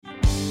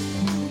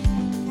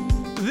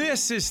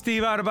This is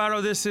Steve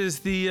Adubato. This is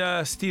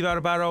the Steve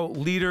Adubato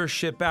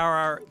Leadership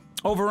Hour.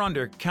 Over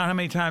under. Count how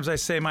many times I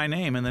say my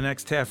name in the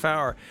next half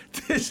hour.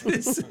 This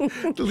is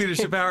the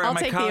Leadership Hour. I'll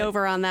take the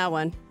over on that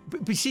one.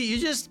 But see, you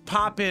just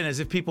pop in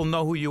as if people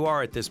know who you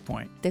are at this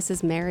point. This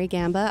is Mary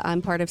Gamba.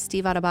 I'm part of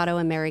Steve Adubato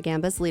and Mary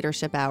Gamba's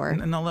Leadership Hour.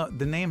 No,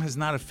 the name has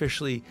not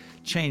officially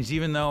changed,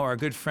 even though our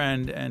good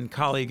friend and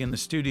colleague in the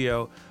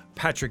studio,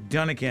 Patrick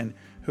Dunnigan,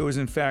 who is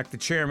in fact the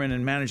chairman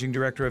and managing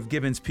director of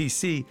Gibbons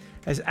PC,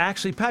 has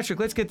actually, Patrick,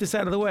 let's get this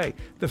out of the way.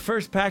 The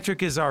first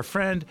Patrick is our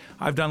friend.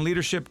 I've done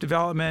leadership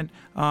development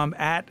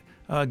at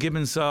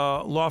Gibbons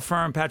law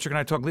firm. Patrick and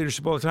I talk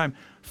leadership all the time.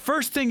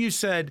 First thing you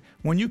said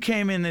when you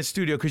came in this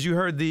studio, because you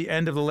heard the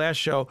end of the last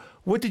show,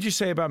 what did you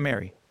say about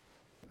Mary?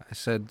 I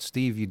said,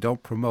 Steve, you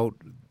don't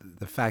promote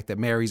the fact that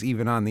Mary's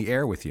even on the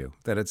air with you,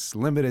 that it's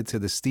limited to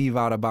the Steve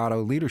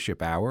Adubato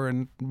Leadership Hour,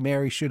 and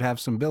Mary should have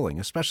some billing,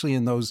 especially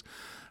in those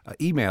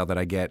email that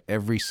I get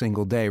every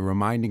single day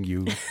reminding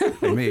you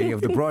and me of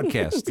the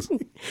broadcast.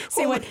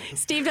 See, what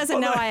Steve doesn't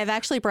know, I have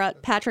actually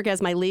brought Patrick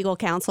as my legal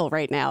counsel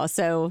right now,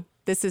 so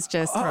this is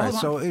just All right,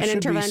 so it an should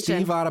intervention.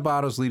 be Steve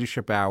Adubato's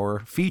Leadership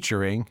Hour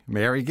featuring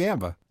Mary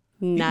Gamba.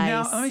 Nice.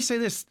 Now, let me say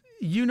this.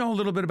 You know a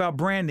little bit about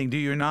branding, do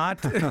you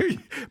not?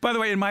 By the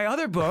way, in my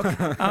other book,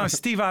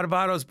 Steve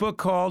Adubato's book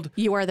called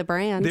You Are the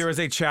Brand. There is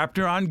a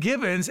chapter on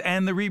Gibbons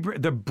and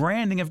the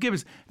branding of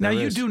Gibbons. Now,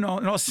 you do know,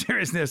 in all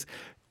seriousness,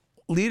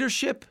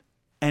 leadership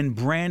and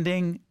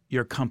branding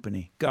your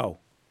company. Go.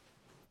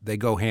 They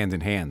go hand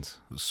in hand.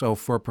 So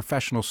for a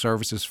professional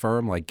services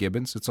firm like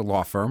Gibbons, it's a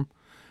law firm,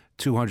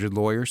 200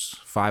 lawyers,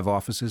 5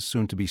 offices,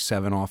 soon to be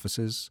 7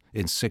 offices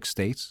in 6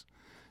 states,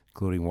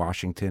 including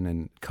Washington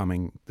and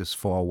coming this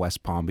fall,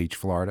 West Palm Beach,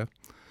 Florida.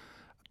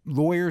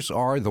 Lawyers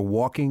are the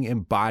walking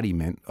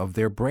embodiment of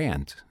their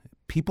brand.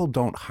 People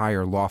don't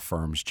hire law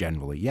firms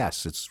generally.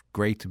 Yes, it's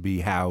great to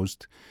be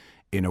housed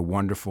in a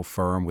wonderful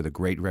firm with a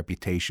great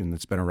reputation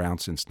that's been around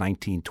since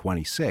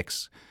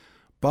 1926.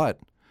 But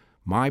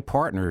my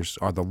partners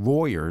are the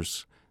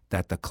lawyers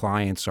that the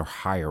clients are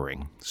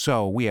hiring.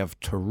 So we have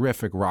a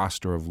terrific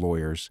roster of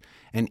lawyers,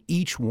 and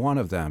each one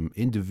of them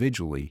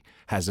individually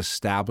has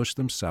established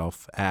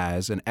themselves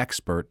as an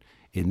expert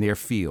in their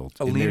field,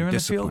 A in leader their in the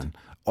discipline. field?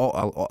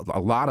 A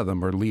lot of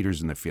them are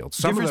leaders in the field.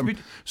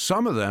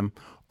 Some of them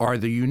are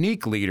the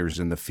unique leaders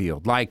in the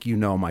field, like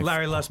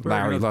Larry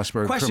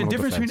Lusberg. Question,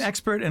 difference between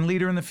expert and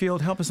leader in the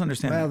field? Help us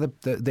understand that.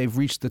 Well, they've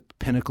reached the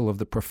pinnacle of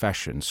the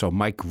profession. So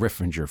Mike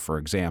Griffinger, for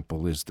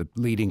example, is the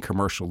leading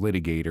commercial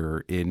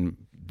litigator in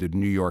the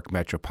New York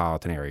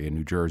metropolitan area,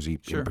 New Jersey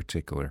in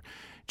particular.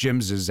 Jim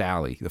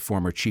Zizali, the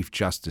former Chief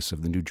Justice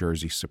of the New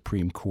Jersey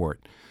Supreme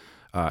Court,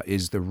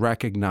 is the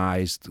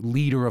recognized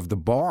leader of the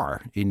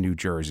bar in New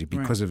Jersey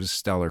because of his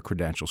stellar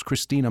credentials.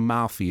 Christina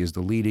Malfi is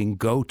the leading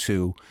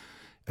go-to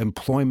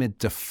employment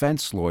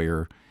defense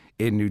lawyer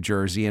in New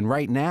Jersey. And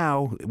right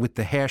now, with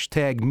the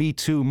hashtag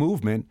 #MeToo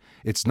movement,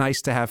 it's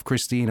nice to have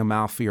Christina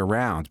Malfi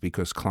around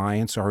because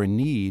clients are in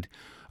need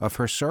of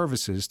her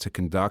services to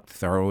conduct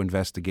thorough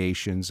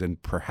investigations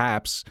and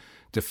perhaps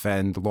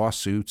defend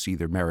lawsuits,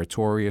 either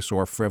meritorious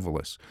or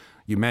frivolous.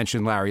 You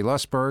mentioned Larry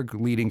Lusberg,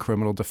 leading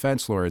criminal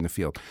defense lawyer in the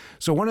field.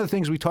 So one of the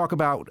things we talk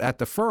about at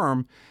the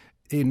firm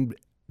in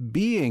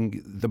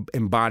being the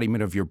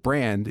embodiment of your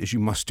brand is you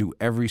must do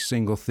every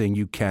single thing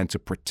you can to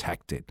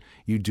protect it.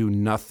 You do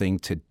nothing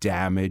to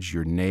damage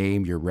your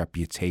name, your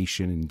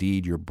reputation,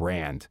 indeed your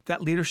brand.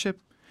 That leadership?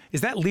 Is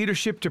that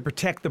leadership to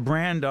protect the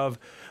brand of,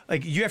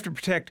 like, you have to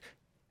protect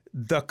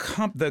the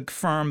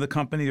firm, the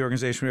company, the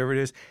organization, whatever it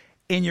is,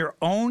 in your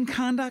own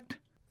conduct?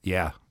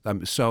 Yeah.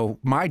 So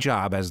my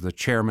job as the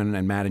chairman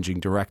and managing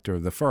director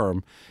of the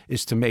firm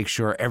is to make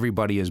sure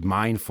everybody is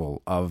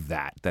mindful of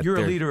that. You're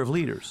a leader of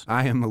leaders.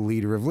 I am a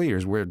leader of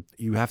leaders where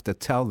you have to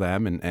tell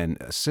them and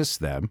assist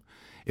them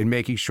in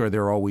making sure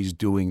they're always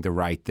doing the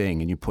right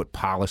thing. And you put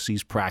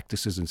policies,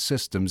 practices, and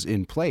systems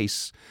in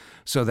place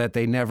so that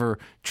they never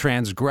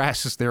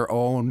transgress their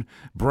own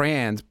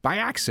brand by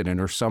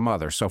accident or some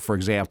other. So, for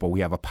example,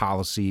 we have a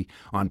policy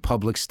on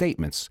public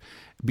statements.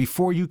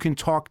 Before you can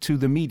talk to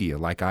the media,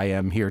 like I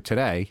am here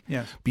today,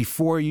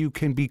 before you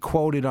can be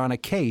quoted on a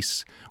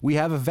case, we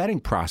have a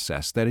vetting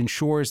process that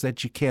ensures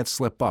that you can't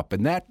slip up.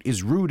 And that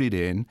is rooted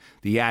in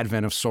the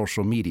advent of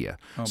social media.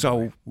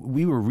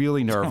 We were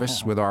really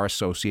nervous with our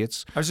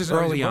associates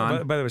early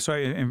on. By the way,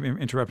 sorry,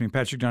 interrupting.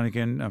 Patrick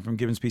Dunnigan from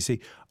Gibbons PC.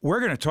 We're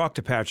going to talk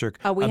to Patrick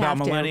about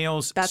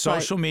millennials,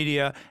 social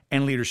media,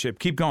 and leadership.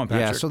 Keep going,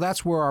 Patrick. Yeah, so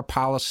that's where our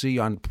policy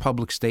on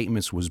public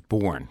statements was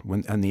born.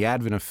 And the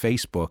advent of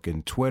Facebook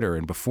and Twitter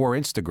and before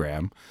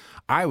Instagram,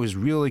 I was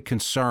really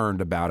concerned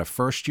about a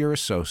first-year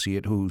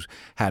associate who's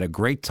had a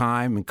great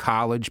time in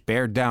college,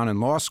 bared down in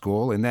law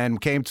school, and then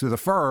came to the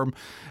firm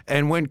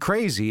and went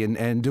crazy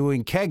and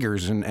doing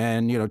keggers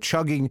and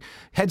chugging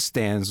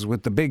headstands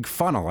with the big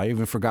funnel. I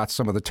even forgot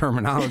some of the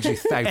terminology,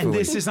 thankfully. And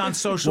this is on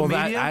social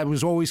media? I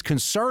was always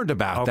concerned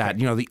about that.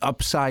 The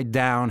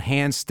upside-down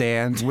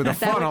handstand with a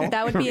funnel.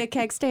 That would be a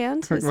keg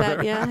stand? Is that,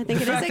 I think it is.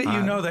 The fact that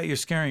you know that, you're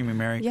scaring me,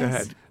 Mary. Yes. Go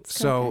ahead.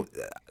 So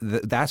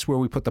that's where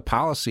we put the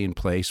policy in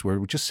place where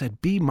we just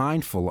said, be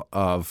mindful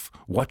of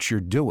what you're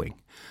doing.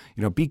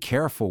 Be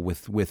careful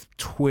with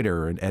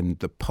Twitter and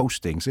the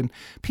postings. And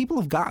people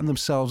have gotten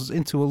themselves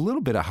into a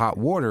little bit of hot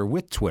water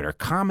with Twitter,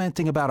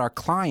 commenting about our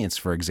clients,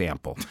 for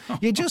example.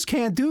 You just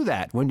can't do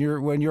that. When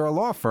you're a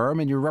law firm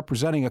and you're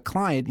representing a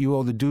client, you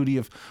owe the duty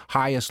of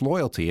highest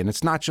loyalty. And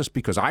it's not just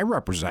because I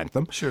represent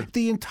them. Sure.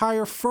 The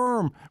entire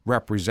firm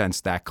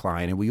represents that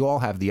client, and we all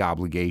have the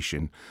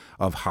obligation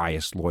of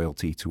highest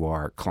loyalty to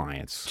our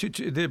clients. By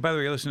the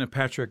way, listen to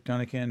Patrick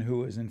Dunican,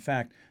 who is, in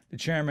fact, the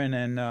chairman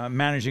and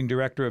managing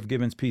director of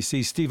Gibbons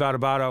PC. Steve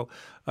Adubato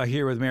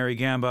here with Mary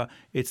Gamba.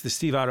 It's the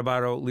Steve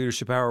Adubato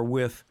Leadership Hour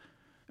with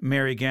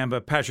Mary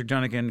Gamba. Patrick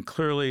Dunican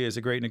clearly is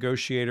a great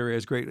negotiator,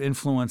 has great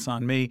influence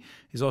on me.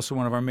 He's also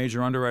one of our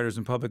major underwriters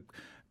in public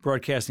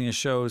broadcasting and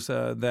shows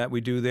that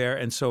we do there.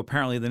 And so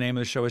apparently the name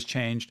of the show has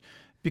changed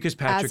because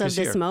Patrick is here. As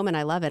of this moment,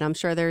 I love it. I'm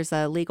sure there's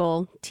a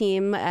legal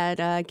team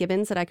at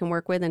Gibbons that I can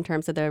work with in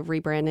terms of the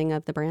rebranding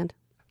of the brand.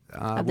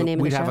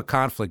 We'd have a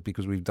conflict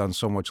because we've done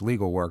so much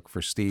legal work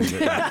for Steve.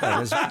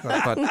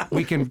 But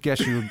we can get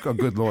you a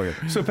good lawyer.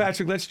 So,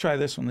 Patrick, let's try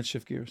this one. Let's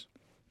shift gears.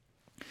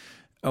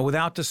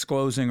 Without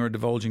disclosing or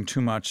divulging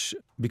too much,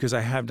 because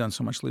I have done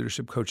so much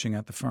leadership coaching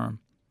at the firm,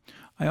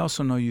 I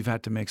also know you've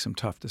had to make some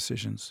tough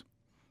decisions,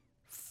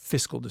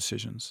 fiscal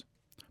decisions,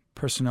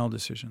 personnel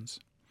decisions.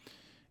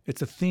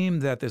 It's a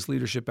theme that this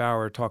Leadership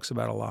Hour talks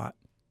about a lot.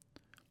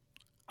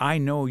 I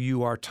know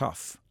you are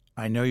tough.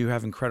 I know you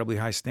have incredibly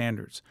high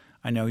standards.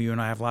 I know you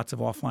and I have lots of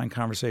offline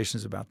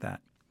conversations about that.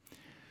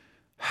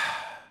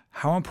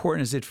 How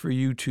important is it for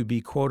you to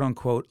be, quote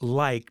unquote,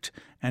 liked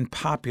and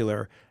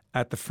popular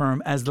at the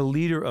firm as the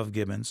leader of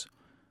Gibbons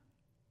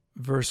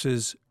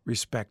versus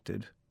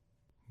respected?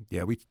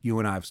 Yeah, you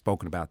and I have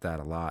spoken about that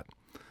a lot.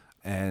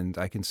 And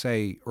I can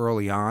say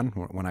early on,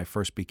 when I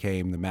first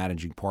became the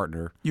managing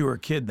partner. You were a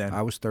kid then.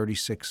 I was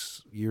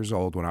 36 years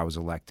old when I was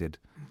elected.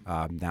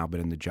 Now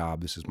been in the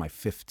job. This is my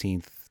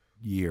 15th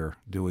year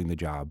doing the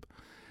job.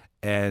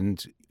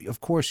 And, of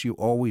course, you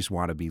always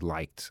want to be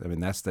liked. I mean,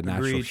 that's the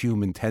natural Agreed.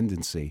 human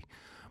tendency.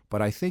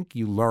 But I think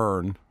you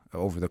learn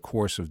over the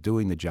course of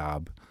doing the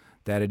job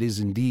that it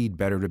is indeed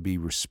better to be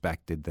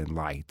respected than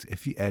liked.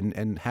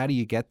 And how do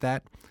you get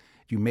that?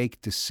 You make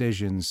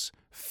decisions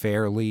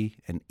fairly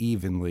and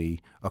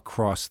evenly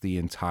across the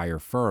entire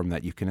firm,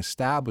 that you can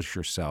establish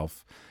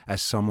yourself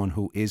as someone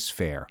who is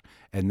fair.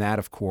 And that,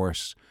 of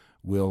course,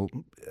 will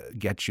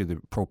get you the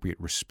appropriate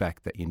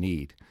respect that you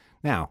need.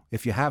 Now,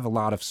 if you have a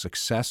lot of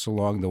success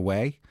along the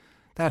way,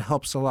 that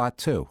helps a lot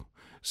too.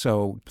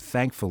 So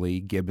thankfully,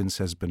 Gibbons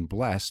has been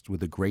blessed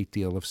with a great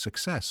deal of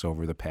success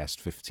over the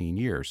past 15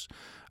 years.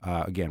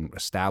 Again,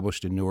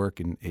 established in Newark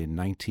in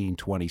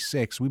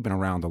 1926. We've been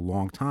around a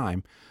long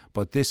time,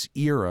 but this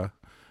era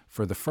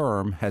for the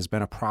firm has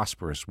been a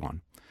prosperous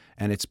one.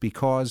 And it's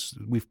because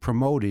we've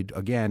promoted,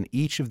 again,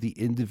 each of the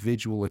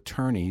individual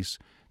attorneys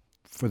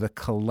for the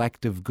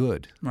collective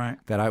good. Right.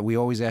 We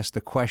always ask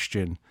the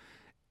question,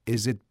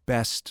 is it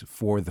best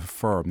for the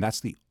firm? That's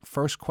the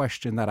first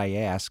question that I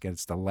ask, and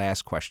it's the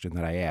last question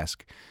that I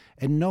ask.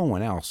 And no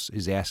one else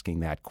is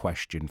asking that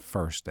question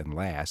first and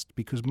last,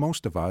 because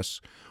most of us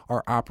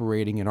are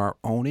operating in our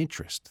own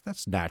interest.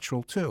 That's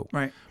natural too.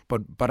 Right.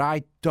 But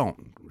I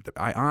don't.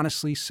 I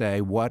honestly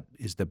say what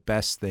is the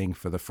best thing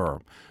for the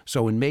firm.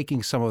 So in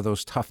making some of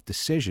those tough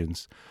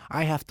decisions,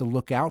 I have to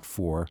look out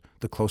for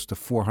the close to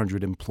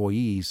 400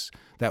 employees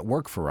that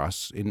work for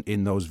us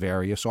in those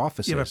various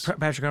offices. Yeah, but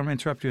Patrick, I'm going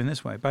to interrupt you in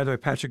this way. By the way,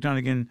 Patrick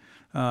Dunican,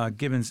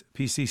 Gibbons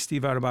PC,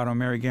 Steve Adubato,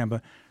 Mary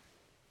Gamba,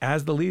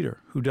 as the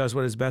leader who does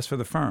what is best for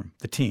the firm,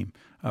 the team.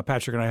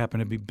 Patrick and I happen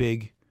to be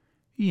big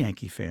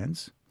Yankee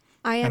fans.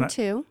 I am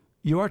too.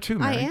 You are too,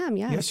 Mary. I am,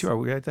 yes. Yes, you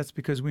are. That's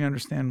because we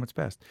understand what's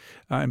best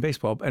in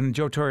baseball. And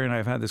Joe Torre and I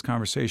have had this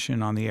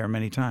conversation on the air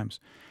many times.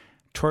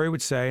 Torre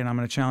would say, and I'm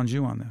going to challenge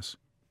you on this,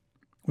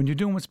 when you're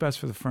doing what's best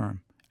for the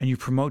firm and you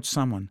promote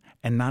someone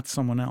and not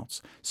someone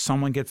else,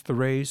 someone gets the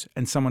raise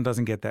and someone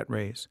doesn't get that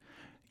raise,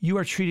 you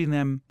are treating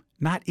them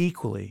not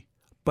equally,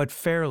 but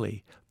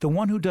fairly. The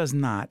one who does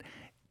not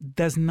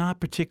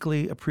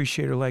particularly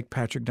appreciate or like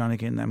Patrick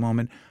Dunican in that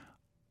moment,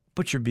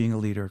 but you're being a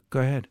leader.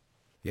 Go ahead.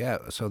 Yeah,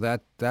 so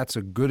that's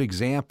a good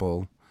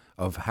example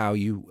of how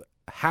you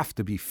have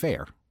to be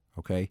fair,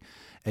 okay?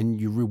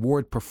 And you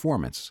reward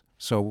performance.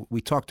 So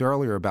we talked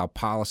earlier about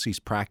policies,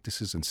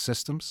 practices, and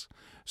systems.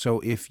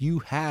 So if you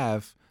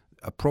have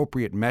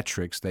appropriate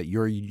metrics that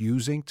you're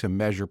using to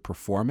measure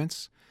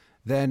performance,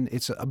 then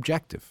it's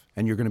objective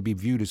and you're going to be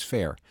viewed as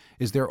fair.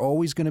 Is there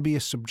always going to be a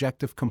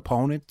subjective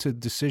component to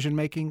decision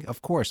making?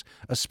 Of course,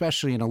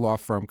 especially in a law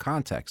firm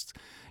context.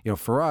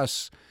 For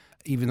us,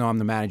 even though I'm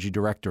the managing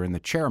director and the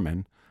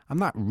chairman, I'm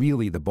not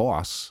really the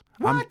boss.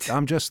 What?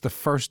 I'm just the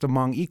first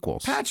among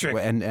equals. Patrick.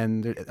 And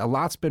a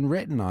lot's been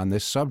written on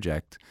this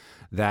subject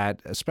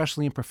that,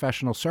 especially in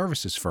professional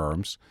services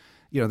firms,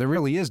 there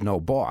really is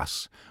no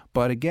boss.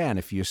 But again,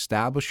 if you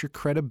establish your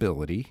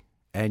credibility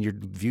and you're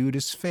viewed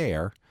as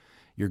fair,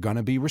 you're going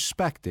to be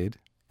respected,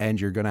 and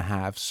you're going to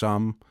have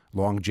some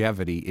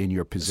longevity in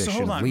your position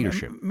hold of on.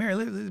 leadership.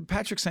 Mary,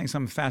 Patrick's saying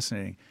something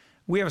fascinating.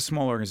 We have a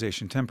small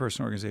organization,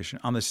 10-person organization.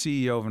 I'm the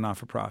CEO of a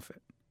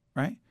not-for-profit,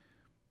 right?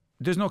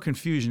 There's no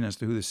confusion as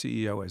to who the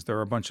CEO is. There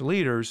are a bunch of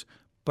leaders,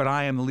 but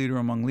I am the leader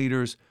among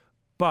leaders,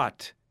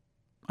 but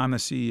I'm the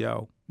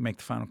CEO, make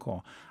the final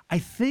call. I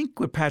think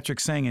what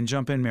Patrick's saying, and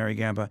jump in, Mary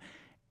Gamba,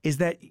 is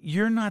that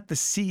you're not the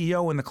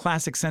CEO in the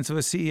classic sense of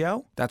a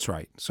CEO? That's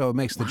right. So it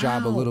makes the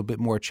job a little bit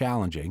more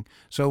challenging.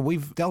 So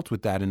we've dealt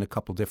with that in a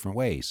couple different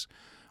ways.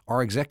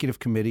 Our executive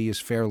committee is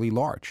fairly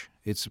large.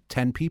 It's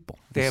 10 people.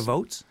 They have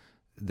votes?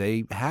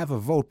 They have a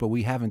vote, but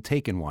we haven't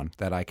taken one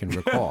that I can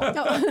recall.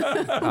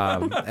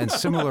 And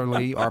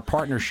similarly, our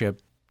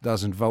partnership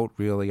doesn't vote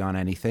really on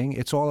anything.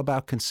 It's all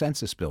about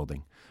consensus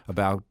building,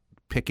 about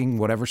picking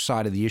whatever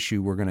side of the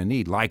issue we're going to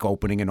need, like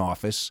opening an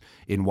office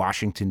in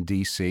Washington,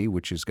 D.C.,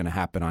 which is going to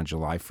happen on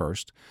July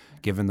 1st,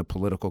 given the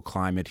political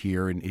climate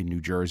here in New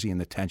Jersey and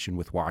the tension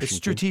with Washington. It's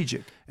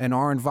strategic. And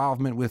our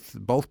involvement with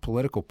both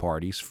political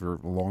parties for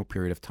a long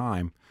period of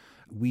time,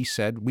 we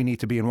said we need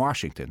to be in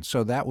Washington.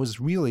 So that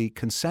was really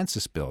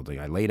consensus building.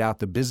 I laid out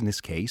the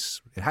business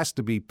case. It has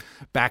to be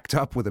backed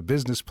up with a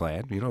business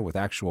plan, with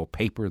actual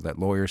paper that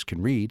lawyers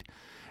can read,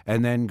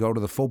 and then go to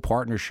the full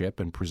partnership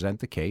and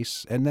present the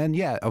case. And then,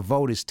 a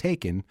vote is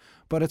taken,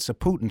 but it's a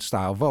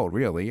Putin-style vote,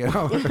 really.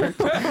 Wow,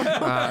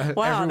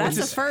 that's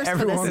the first for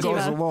this. Everyone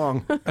goes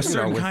along. A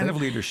certain kind of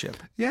leadership.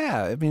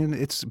 Yeah, I mean,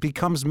 it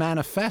becomes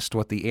manifest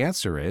what the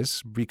answer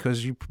is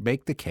because you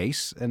make the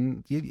case,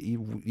 and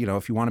you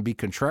if you want to be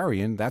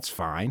contrarian, that's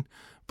fine.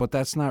 But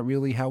that's not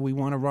really how we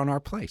want to run our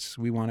place.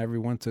 We want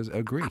everyone to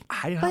agree.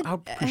 I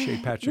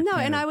appreciate Patrick. No,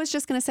 and I was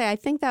just going to say, I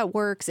think that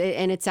works,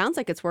 and it sounds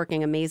like it's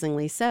working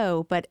amazingly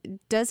so, but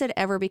does it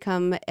ever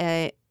become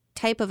a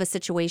type of a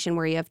situation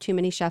where you have too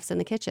many chefs in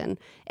the kitchen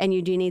and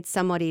you do need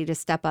somebody to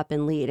step up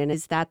and lead? And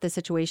is that the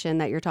situation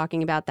that you're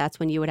talking about?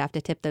 That's when you would have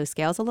to tip those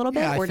scales a little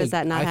bit, does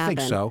that not happen?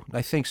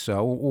 I think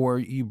so. Or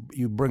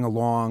you bring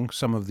along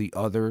some of the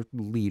other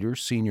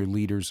leaders, senior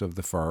leaders of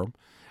the firm,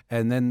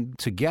 and then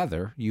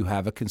together you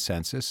have a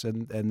consensus,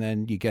 and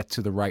then you get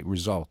to the right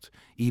result,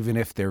 even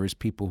if there is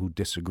people who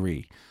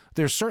disagree.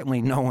 There's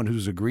certainly no one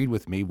who's agreed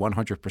with me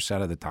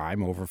 100% of the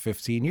time over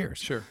 15 years.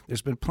 Sure.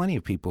 There's been plenty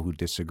of people who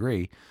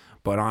disagree,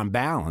 but on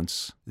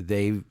balance,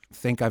 they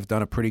think I've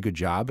done a pretty good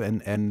job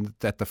and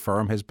that the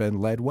firm has been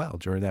led well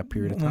during that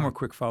period of time. One more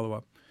quick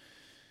follow-up.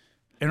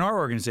 In our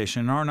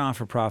organization, in our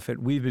not-for-profit,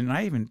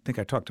 I even think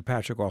I talked to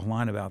Patrick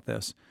offline about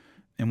this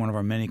in one of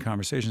our many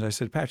conversations. I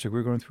said, Patrick,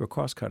 we're going through a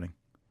cost-cutting.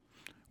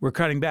 We're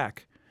cutting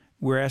back.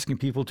 We're asking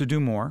people to do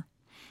more.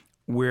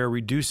 We're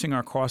reducing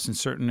our costs in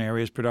certain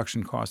areas,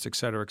 production costs, et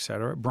cetera, et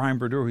cetera. Brian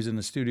Brodeur, who's in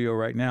the studio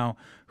right now,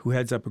 who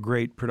heads up a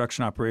great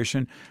production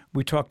operation.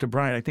 We talked to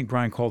Brian. I think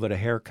Brian called it a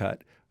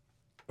haircut.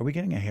 Are we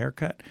getting a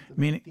haircut?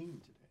 Meaning,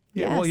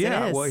 Yes, it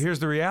is. Well, here's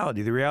the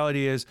reality. The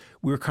reality is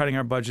we were cutting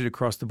our budget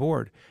across the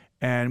board,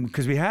 and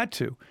because we had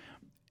to.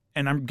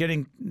 And I'm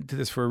getting to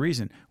this for a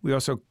reason. We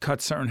also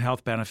cut certain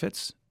health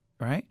benefits,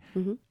 right?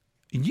 Mm-hmm.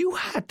 You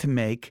had to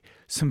make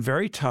some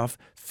very tough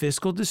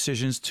fiscal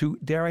decisions to,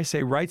 dare I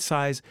say,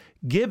 right-size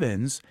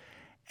Gibbons.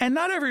 And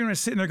not everyone is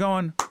sitting there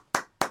going,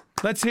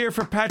 let's hear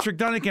for Patrick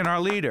Dunnigan, our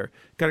leader.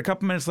 Got a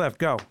couple minutes left.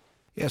 Go.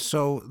 Yeah,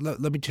 so let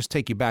me just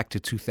take you back to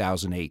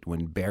 2008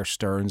 when Bear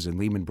Stearns and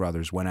Lehman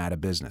Brothers went out of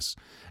business.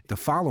 The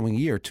following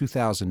year,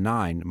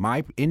 2009,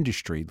 my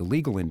industry, the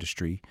legal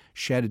industry,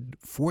 shed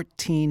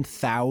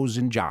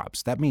 14,000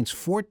 jobs. That means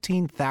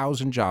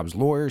 14,000 jobs.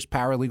 Lawyers,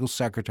 paralegals,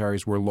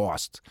 secretaries were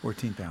lost.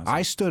 14,000.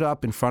 I stood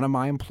up in front of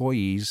my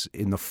employees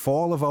in the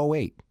fall of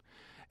 2008,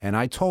 and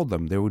I told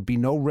them there would be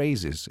no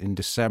raises in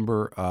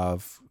December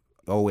of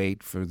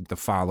 2008 for the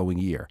following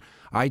year.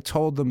 I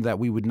told them that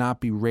we would not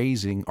be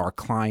raising our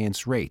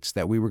clients' rates,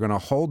 that we were going to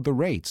hold the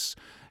rates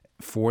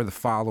for the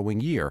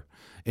following year,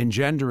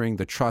 engendering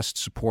the trust,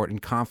 support,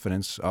 and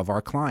confidence of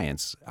our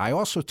clients. I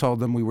also told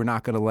them we were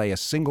not going to lay a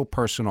single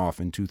person off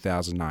in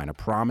 2009, a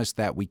promise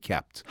that we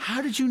kept.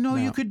 How did you know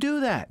you could do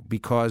that?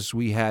 Because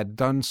we had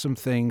done some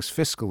things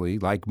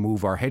fiscally, like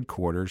move our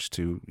headquarters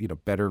to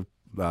better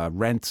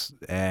rent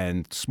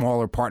and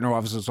smaller partner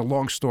offices. It's a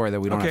long story that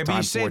we don't have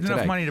time for today. Okay, but you saved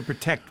enough money to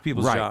protect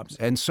people's jobs.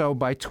 And so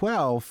by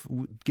 2012,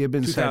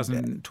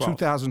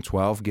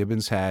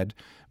 Gibbons had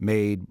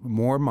made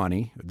more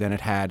money than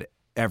it had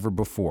ever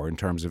before in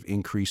terms of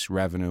increased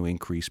revenue,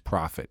 increased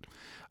profit.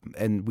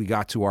 And we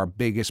got to our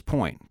biggest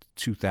point.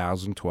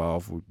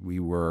 2012, we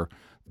were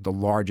the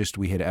largest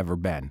we had ever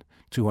been,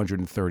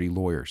 230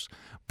 lawyers.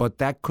 But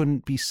that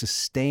couldn't be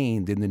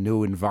sustained in the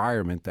new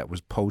environment that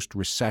was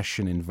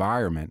post-recession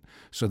environment.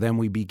 So then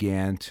we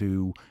began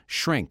to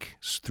shrink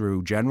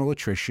through general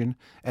attrition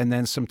and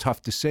then some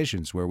tough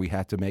decisions where we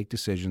had to make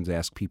decisions,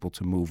 ask people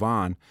to move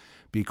on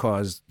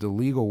because the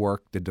legal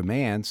work, the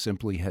demand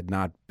simply had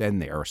not been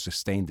there or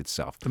sustained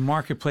itself. The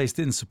marketplace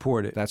didn't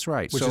support it. That's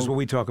right. Which is what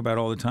we talk about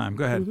all the time.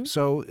 Go ahead. Mm-hmm.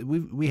 So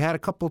we had a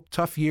couple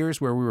tough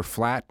years where we were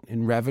flat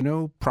in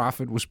revenue.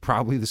 Profit was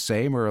probably the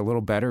same or a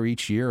little better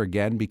each year,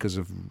 again, because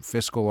of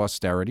fiscal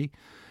austerity.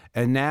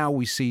 And now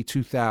we see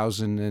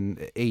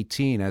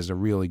 2018 as a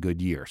really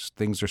good year.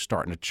 Things are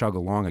starting to chug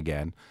along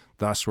again.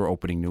 Thus, we're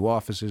opening new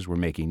offices. We're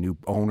making new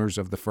owners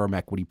of the firm,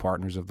 equity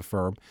partners of the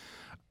firm.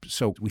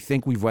 So we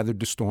think we've weathered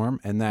the storm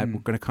and that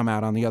we're going to come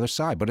out on the other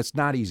side. But it's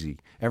not easy.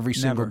 Every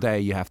single day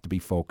you have to be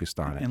focused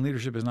on it. And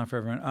leadership is not for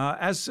everyone.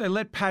 As I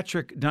let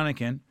Patrick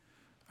Dunnican,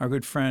 our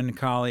good friend and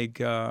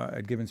colleague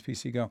at Gibbons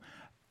PC, go,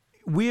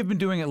 we have been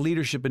doing a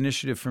leadership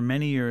initiative for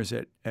many years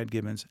at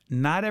Gibbons.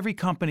 Not every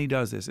company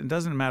does this. It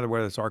doesn't matter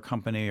whether it's our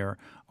company or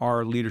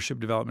our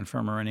leadership development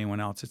firm or anyone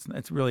else.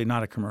 It's really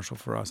not a commercial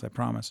for us, I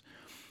promise.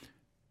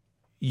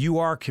 You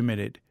are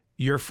committed.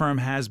 Your firm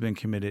has been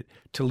committed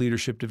to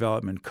leadership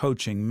development,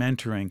 coaching,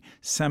 mentoring,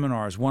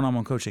 seminars,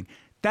 one-on-one coaching.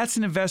 That's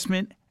an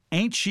investment,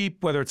 ain't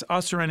cheap, whether it's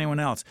us or anyone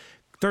else.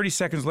 30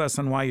 seconds less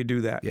on why you do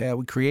that. Yeah,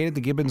 we created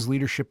the Gibbons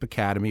Leadership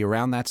Academy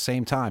around that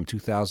same time,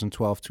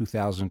 2012,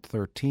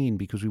 2013,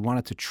 because we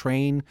wanted to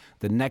train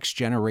the next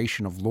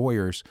generation of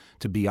lawyers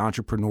to be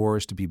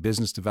entrepreneurs, to be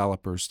business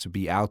developers, to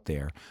be out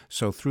there.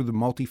 So through the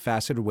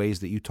multifaceted ways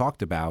that you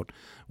talked about,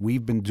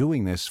 we've been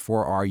doing this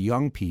for our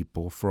young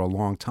people for a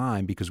long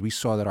time because we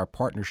saw that our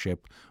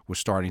partnership was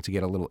starting to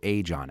get a little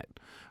age on it.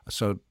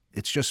 So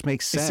it just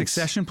makes sense.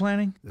 Succession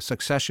planning? The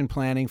succession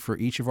planning for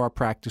each of our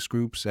practice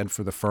groups and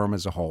for the firm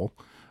as a whole.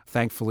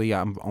 Thankfully,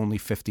 I'm only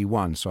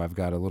 51, so I've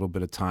got a little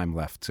bit of time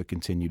left to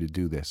continue to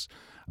do this.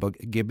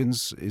 But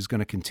Gibbons is going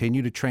to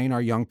continue to train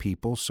our young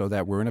people so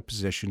that we're in a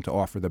position to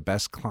offer the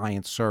best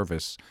client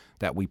service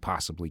that we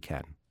possibly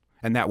can.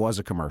 And that was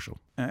a commercial.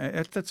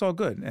 That's all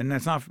good. And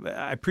that's not,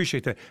 I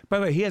appreciate that. By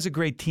the way, he has a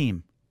great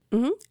team.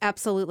 Mm-hmm,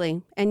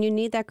 absolutely. And you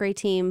need that great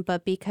team,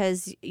 but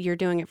because you're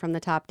doing it from the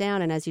top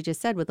down, and as you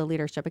just said, with the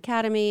Leadership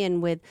Academy and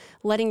with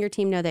letting your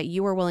team know that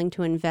you are willing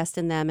to invest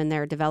in them and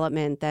their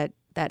development, that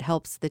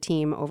helps the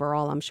team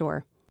overall, I'm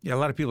sure. Yeah, a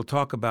lot of people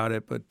talk about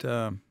it, but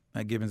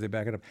at Gibbons, they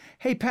back it up.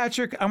 Hey,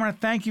 Patrick, I want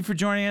to thank you for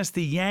joining us.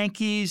 The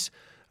Yankees,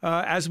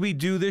 as we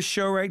do this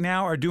show right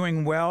now, are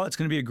doing well. It's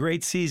going to be a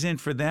great season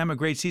for them, a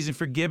great season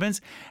for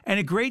Gibbons,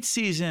 and a great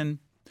season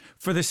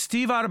for the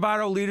Steve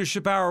Adubato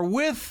Leadership Hour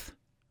with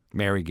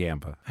Mary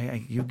Gamba.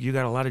 You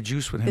got a lot of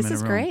juice with him in the room.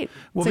 This is great.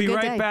 We'll be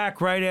right back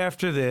right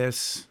after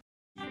this.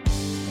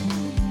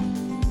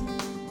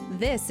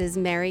 This is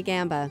Mary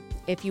Gamba.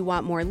 If you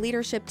want more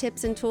leadership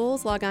tips and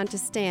tools, log on to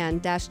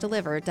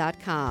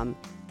stand-deliver.com.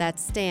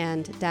 That's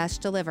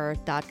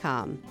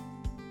stand-deliver.com.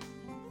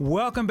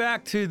 Welcome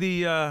back to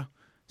the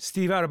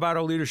Steve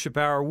Adubato Leadership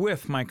Hour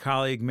with my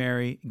colleague,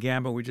 Mary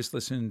Gamba. We just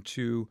listened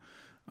to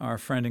our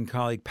friend and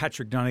colleague,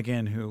 Patrick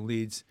Dunnican, who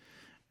leads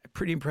a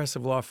pretty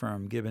impressive law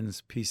firm,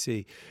 Gibbons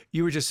PC.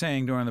 You were just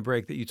saying during the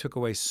break that you took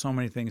away so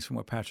many things from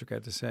what Patrick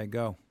had to say.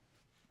 Go.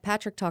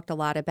 Patrick talked a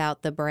lot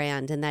about the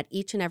brand and that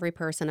each and every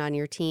person on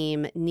your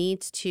team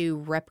needs to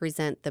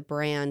represent the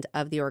brand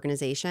of the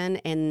organization.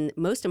 And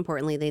most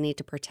importantly, they need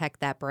to protect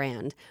that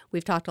brand.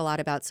 We've talked a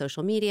lot about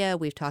social media.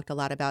 We've talked a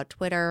lot about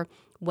Twitter.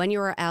 When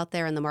you're out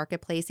there in the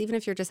marketplace, even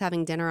if you're just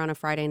having dinner on a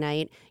Friday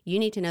night, you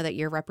need to know that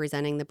you're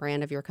representing the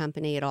brand of your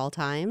company at all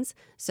times.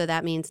 So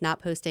that means not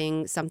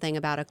posting something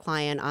about a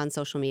client on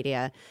social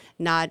media,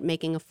 not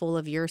making a fool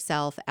of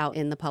yourself out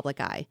in the public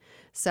eye.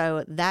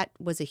 So that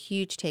was a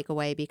huge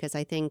takeaway because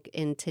I think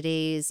in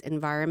today's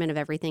environment of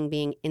everything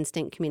being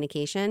instant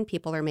communication,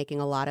 people are making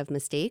a lot of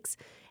mistakes.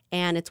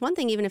 And it's one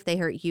thing even if they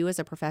hurt you as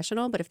a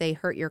professional, but if they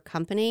hurt your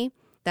company,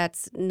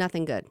 that's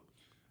nothing good.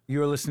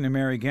 You're listening to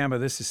Mary Gamba.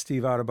 This is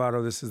Steve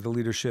Adubato. This is the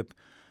Leadership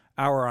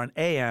Hour on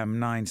AM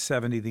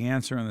 970. The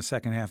Answer in the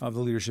second half of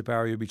the Leadership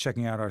Hour. You'll be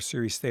checking out our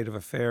series State of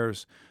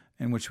Affairs,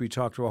 in which we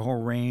talk to a whole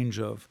range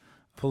of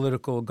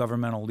political,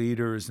 governmental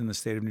leaders in the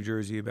state of New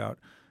Jersey about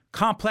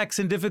complex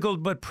and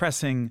difficult but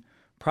pressing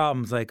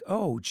problems like,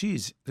 oh,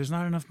 geez, there's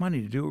not enough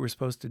money to do what we're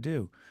supposed to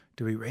do.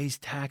 Do we raise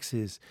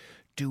taxes?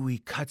 Do we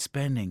cut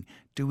spending?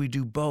 Do we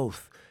do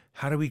both?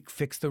 How do we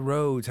fix the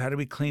roads? How do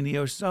we clean the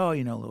oceans? Oh,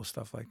 little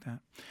stuff like that.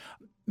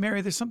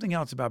 Mary, there's something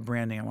else about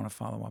branding I want to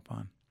follow up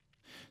on.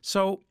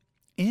 So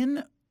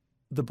in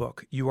the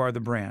book, You Are the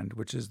Brand,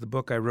 which is the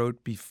book I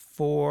wrote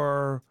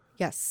before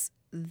Yes,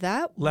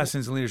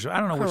 Lessons in Leadership. I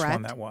don't know correct. which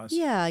one that was.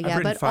 Yeah, I've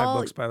written but 5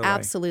 books, by the way.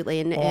 Absolutely.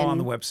 And on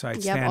the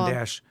website, yep,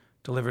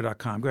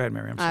 stand-deliver.com. Go ahead,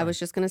 Mary. I'm sorry. I was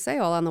just going to say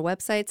all on the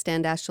website,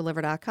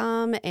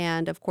 stand-deliver.com.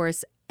 And of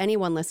course,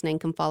 anyone listening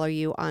can follow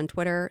you on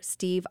Twitter,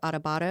 Steve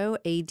Adubato,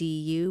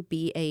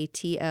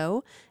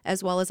 Adubato,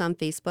 as well as on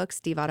Facebook,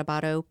 Steve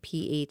Adubato,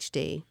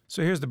 PhD.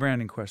 So here's the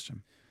branding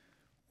question.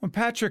 When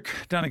Patrick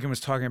Dunnican was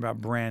talking about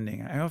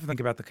branding, I often think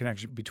about the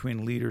connection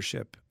between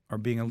leadership or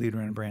being a leader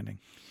and branding.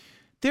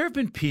 There have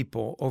been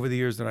people over the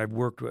years that I've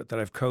worked with, that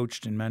I've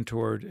coached and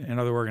mentored in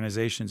other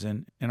organizations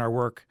and in our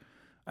work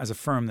as a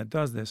firm that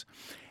does this.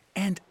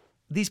 And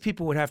these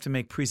people would have to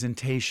make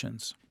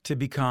presentations to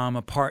become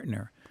a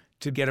partner,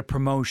 to get a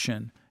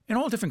promotion in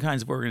all different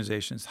kinds of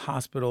organizations,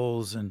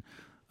 hospitals and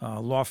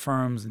law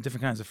firms and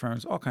different kinds of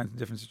firms, all kinds of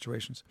different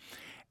situations.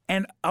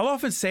 And I'll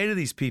often say to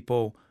these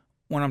people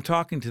when I'm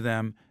talking to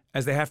them,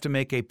 as they have to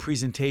make a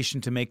presentation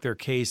to make their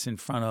case in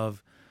front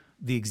of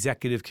the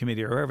executive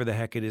committee or whoever the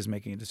heck it is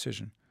making a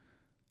decision,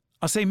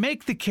 I'll say,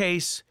 make the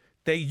case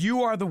that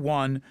you are the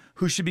one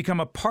who should become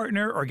a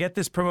partner or get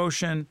this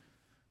promotion.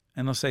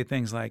 And they'll say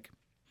things like,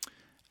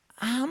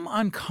 I'm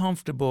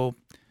uncomfortable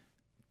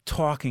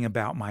talking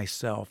about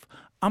myself.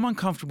 I'm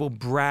uncomfortable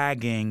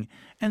bragging.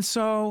 And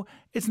so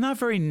it's not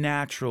very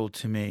natural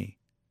to me.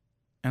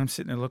 And I'm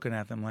sitting there looking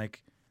at them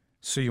like,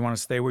 so you want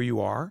to stay where you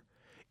are?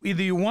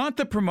 Either you want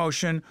the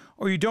promotion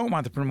or you don't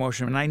want the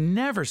promotion. And I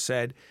never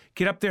said,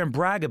 get up there and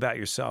brag about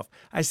yourself.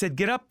 I said,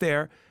 get up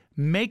there,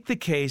 make the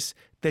case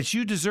that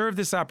you deserve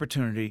this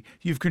opportunity.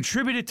 You've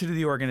contributed to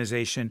the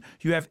organization.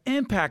 You have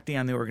impact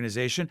on the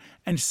organization,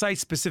 and cite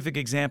specific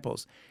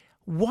examples.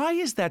 Why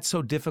is that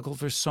so difficult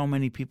for so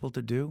many people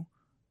to do?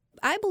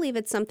 I believe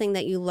it's something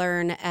that you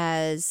learn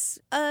as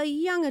a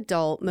young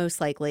adult, most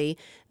likely,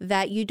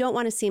 that you don't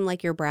want to seem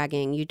like you're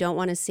bragging. You don't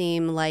want to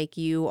seem like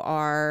you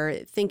are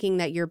thinking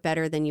that you're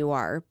better than you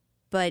are.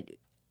 But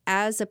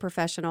as a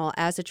professional,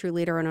 as a true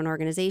leader in an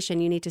organization,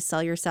 you need to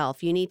sell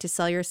yourself. You need to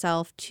sell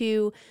yourself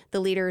to the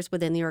leaders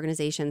within the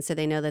organization so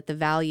they know that the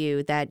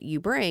value that you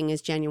bring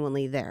is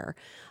genuinely there.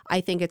 I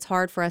think it's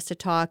hard for us to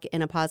talk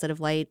in a positive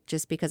light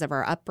just because of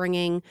our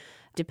upbringing,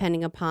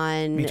 depending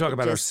upon... We talk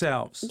about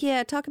ourselves.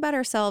 Yeah, talk about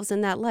ourselves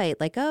in that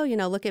light. Like, oh,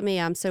 look at me,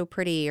 I'm so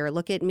pretty. Or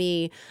look at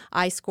me,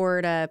 I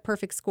scored a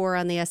perfect score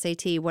on the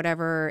SAT,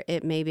 whatever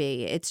it may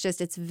be.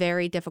 It's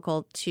very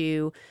difficult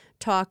to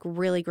talk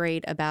really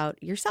great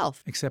about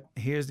yourself. Except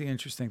here's the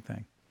interesting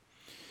thing.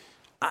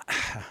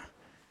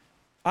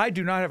 I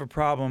do not have a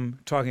problem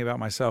talking about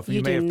myself.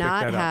 You may do have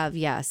not picked that have, up.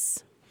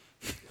 Yes.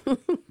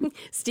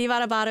 Steve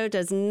Adubato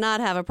does not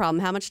have a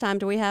problem. How much time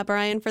do we have,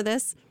 Brian, for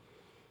this?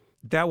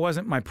 That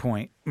wasn't my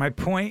point. My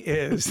point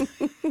is...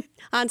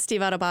 On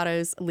Steve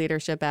Adubato's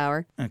Leadership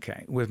Hour.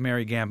 Okay, with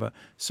Mary Gamba.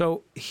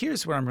 So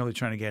here's what I'm really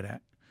trying to get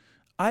at.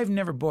 I've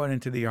never bought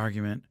into the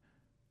argument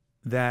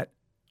that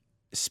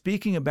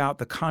speaking about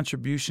the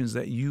contributions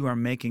that you are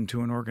making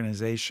to an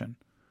organization,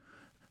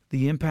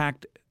 the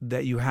impact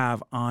that you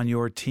have on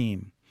your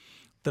team,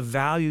 the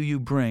value you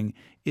bring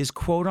is,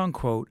 quote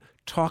unquote,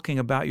 talking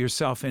about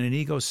yourself in an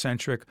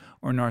egocentric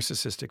or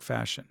narcissistic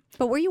fashion.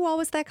 But were you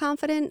always that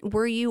confident?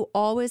 Were you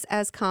always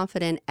as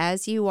confident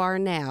as you are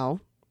now?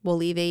 We'll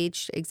leave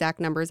age, exact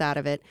numbers out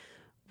of it.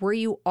 Were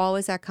you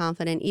always that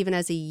confident, even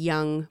as a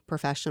young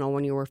professional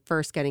when you were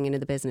first getting into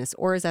the business?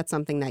 Or is that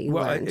something that you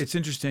learned? Well, it's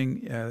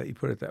interesting that you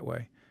put it that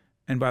way.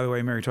 And by the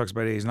way, Mary talks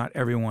about age. Not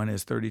everyone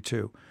is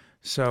 32.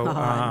 So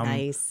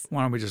nice.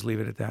 Why don't we just leave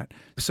it at that?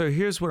 So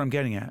here's what I'm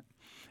getting at.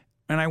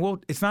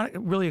 And it's not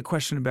really a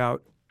question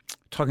about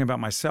talking about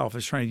myself.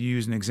 It's trying to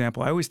use an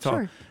example. I always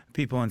tell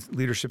people in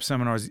leadership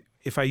seminars,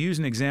 if I use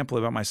an example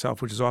about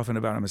myself, which is often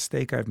about a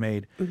mistake I've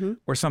made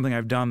or something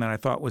I've done that I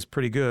thought was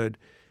pretty good,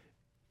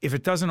 if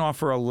it doesn't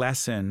offer a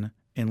lesson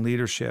in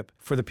leadership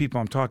for the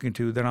people I'm talking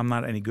to, then I'm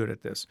not any good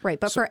at this. Right.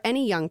 But for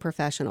any young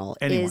professional,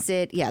 anyone. Is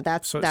it? Yeah,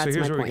 that's so my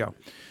here's where point. we go.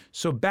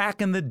 So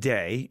back in the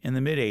day, in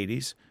the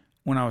mid-'80s,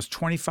 when I was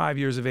 25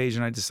 years of age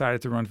and I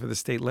decided to run for the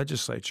state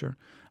legislature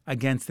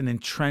against an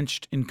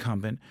entrenched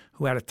incumbent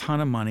who had a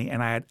ton of money,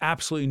 and I had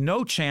absolutely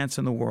no chance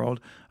in the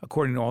world,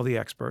 according to all the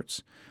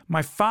experts.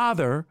 My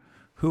father,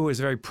 who is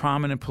a very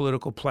prominent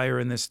political player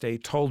in this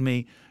state, told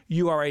me,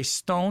 you are a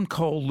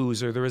stone-cold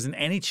loser. There isn't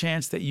any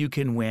chance that you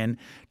can win.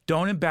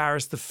 Don't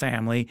embarrass the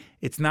family.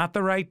 It's not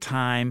the right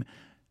time.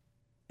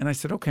 And I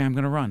said, okay, I'm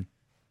going to run.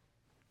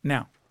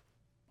 Now,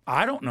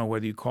 I don't know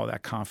whether you call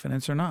that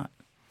confidence or not.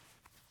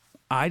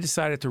 I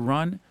decided to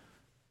run,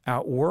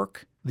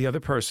 outwork the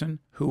other person,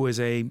 who was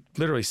a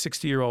literally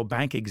 60-year-old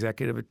bank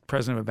executive,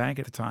 president of a bank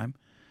at the time,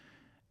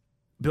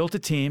 built a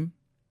team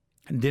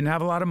and didn't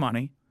have a lot of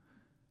money,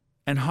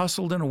 and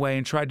hustled in a way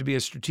and tried to be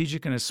as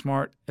strategic and as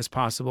smart as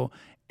possible,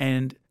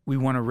 and we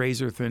won a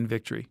razor-thin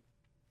victory.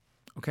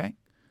 Okay?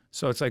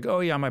 So it's like, oh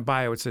yeah, on my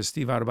bio it says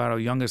Steve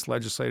Adubato, youngest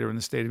legislator in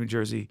the state of New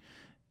Jersey.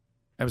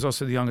 I was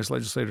also the youngest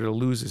legislator to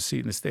lose his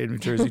seat in the state of New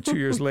Jersey 2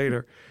 years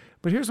later.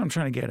 But here's what I'm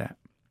trying to get at.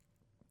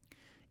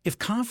 If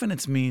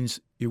confidence means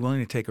you're willing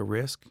to take a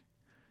risk,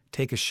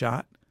 take a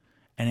shot,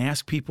 and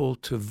ask people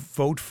to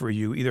vote for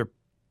you, either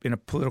in a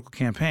political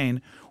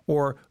campaign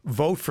or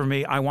vote for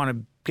me, I want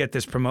to get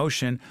this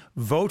promotion,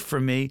 vote for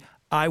me,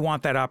 I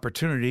want that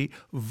opportunity,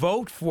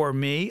 vote for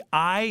me,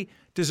 I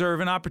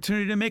deserve an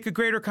opportunity to make a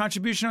greater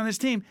contribution on this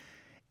team.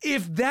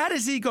 If that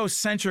is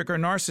egocentric or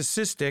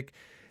narcissistic,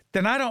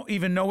 then I don't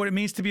even know what it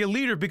means to be a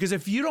leader, because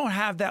if you don't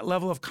have that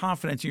level of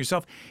confidence in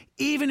yourself,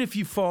 even if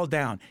you fall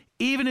down,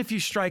 even if you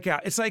strike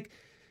out, it's like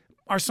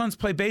our sons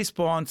play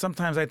baseball, and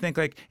sometimes I think,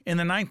 like, in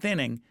the ninth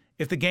inning,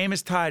 if the game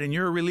is tied and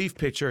you're a relief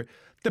pitcher,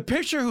 the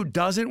pitcher who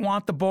doesn't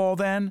want the ball,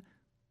 then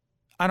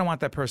I don't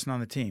want that person on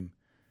the team.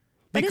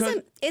 But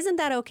isn't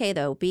that okay,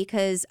 though?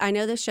 Because I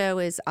know the show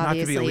is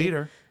obviously... Not to be a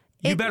leader.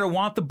 You better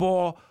want the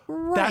ball.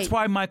 Right. That's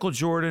why Michael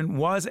Jordan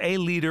was a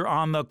leader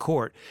on the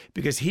court,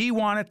 because he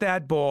wanted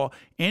that ball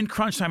in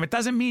crunch time. It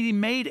doesn't mean he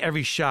made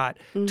every shot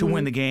to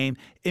win the game.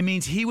 It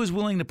means he was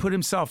willing to put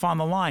himself on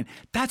the line.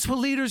 That's what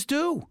leaders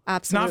do.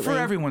 Absolutely. It's not for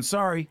everyone,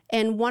 sorry.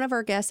 And one of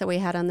our guests that we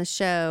had on the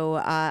show,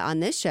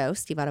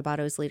 Steve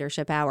Adubato's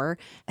Leadership Hour,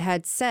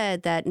 had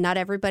said that not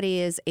everybody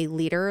is a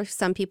leader.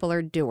 Some people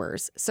are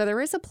doers. So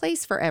there is a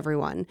place for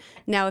everyone.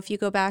 Now, if you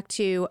go back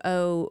to,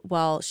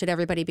 should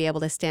everybody be able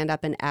to stand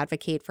up and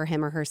advocate for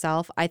him or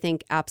herself? I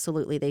think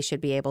absolutely they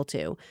should be able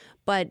to.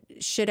 But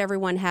should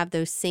everyone have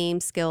those same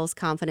skills,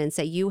 confidence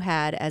that you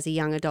had as a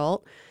young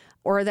adult?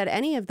 Or that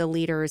any of the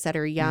leaders that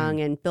are young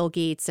and Bill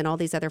Gates and all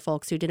these other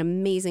folks who did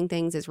amazing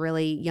things as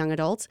really young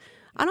adults,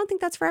 I don't think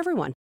that's for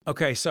everyone.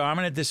 Okay, so I'm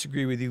going to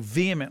disagree with you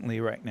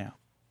vehemently right now.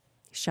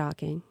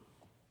 Shocking.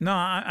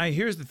 No,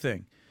 here's the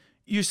thing.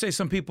 You say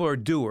some people are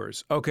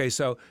doers. Okay,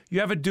 so you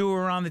have a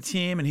doer on the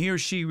team and he or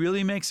she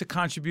really makes a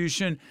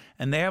contribution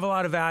and they have a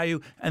lot of value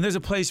and there's a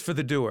place for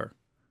the doer.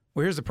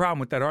 Well, here's the problem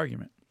with that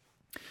argument.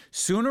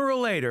 Sooner or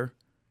later,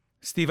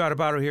 Steve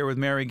Adubato here with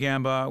Mary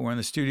Gamba. We're in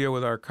the studio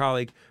with our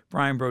colleague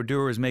Brian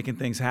Brodeur, is making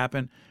things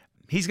happen.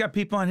 He's got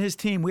people on his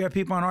team. We have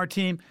people on our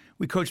team.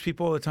 We coach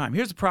people all the time.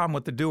 Here's the problem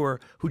with the doer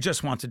who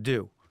just wants to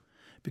do.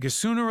 Because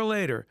sooner or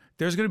later,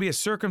 there's going to be a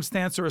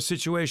circumstance or a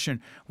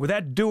situation where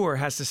that doer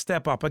has to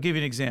step up. I'll give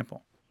you an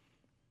example.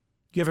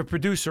 You have a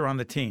producer on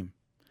the team.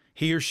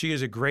 He or she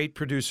is a great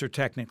producer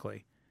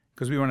technically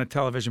because we run a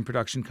television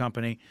production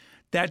company.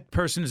 That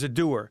person is a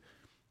doer,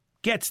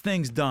 gets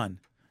things done,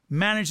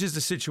 manages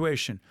the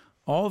situation.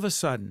 All of a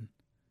sudden,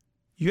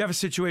 you have a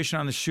situation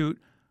on the shoot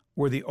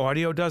where the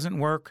audio doesn't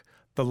work,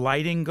 the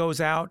lighting goes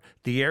out,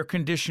 the air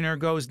conditioner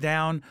goes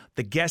down,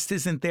 the guest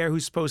isn't there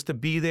who's supposed to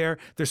be there,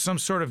 there's some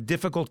sort of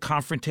difficult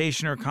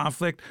confrontation or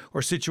conflict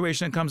or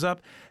situation that comes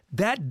up.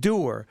 That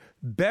doer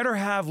better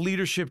have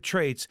leadership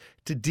traits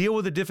to deal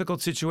with a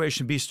difficult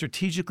situation, be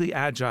strategically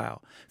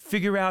agile,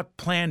 figure out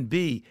plan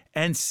B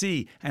and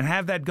C, and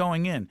have that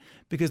going in.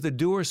 Because the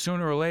doer,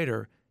 sooner or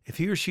later, if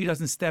he or she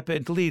doesn't step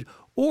in to lead,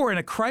 or in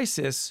a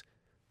crisis,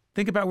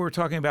 think about we were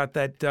talking about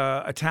that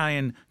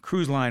Italian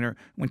cruise liner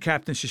when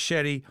Captain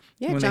Scischetti,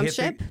 when jump they hit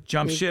ship.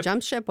 Jump ship.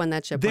 Jump ship when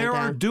that ship went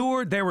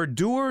down. There were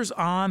doers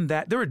on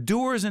that. There were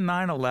doers in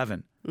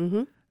 9/11.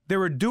 Mm-hmm. There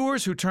were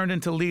doers who turned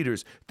into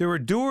leaders. There were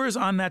doers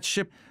on that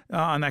ship,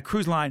 on that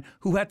cruise line,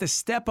 who had to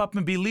step up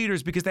and be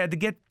leaders because they had to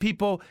get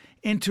people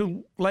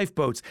into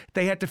lifeboats.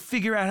 They had to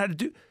figure out how to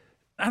do.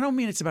 I don't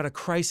mean it's about a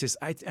crisis.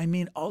 I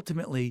mean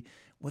ultimately,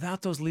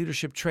 without those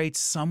leadership traits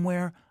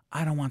somewhere,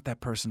 I don't want that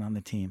person on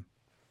the team.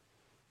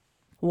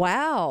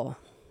 Wow.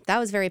 That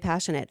was very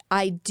passionate.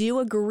 I do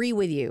agree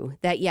with you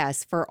that,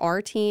 yes, for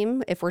our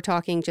team, if we're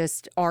talking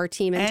just our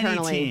team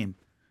internally. Any team,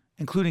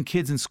 including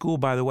kids in school,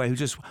 by the way, who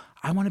just,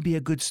 I want to be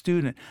a good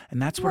student, and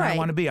that's what I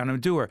want to be. I'm a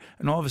doer.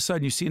 And all of a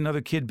sudden, you see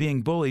another kid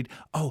being bullied.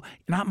 Oh,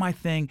 not my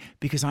thing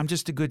because I'm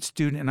just a good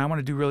student and I want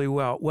to do really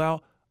well.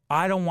 Well,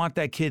 I don't want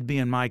that kid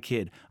being my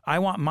kid. I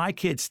want my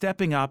kid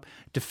stepping up,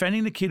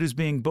 defending the kid who's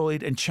being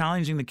bullied and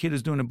challenging the kid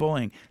who's doing the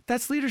bullying.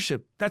 That's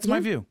leadership. That's my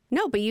view.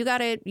 No, but you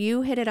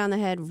hit it on the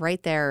head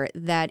right there,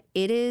 that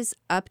it is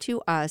up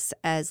to us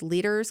as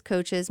leaders,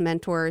 coaches,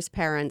 mentors,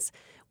 parents.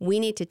 We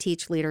need to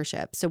teach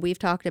leadership. So we've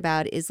talked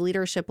about, is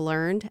leadership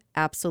learned?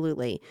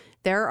 Absolutely.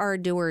 There are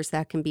doers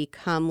that can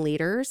become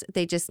leaders.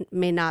 They just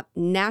may not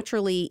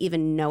naturally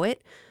even know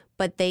it,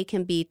 but they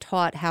can be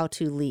taught how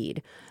to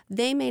lead.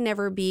 They may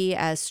never be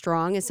as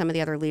strong as some of the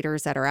other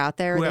leaders that are out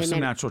there. Who have some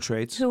natural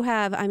traits. There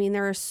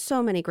are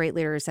so many great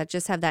leaders that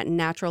just have that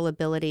natural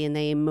ability and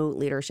they emote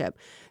leadership.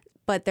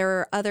 But there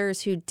are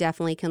others who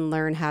definitely can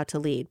learn how to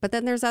lead. But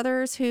then there's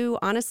others who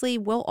honestly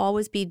will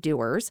always be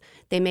doers.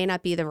 They may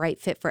not be the right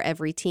fit for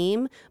every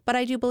team, but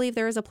I do believe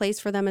there is a place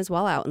for them as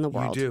well out in the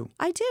world. You do.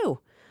 I do.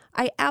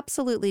 I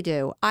absolutely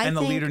do. And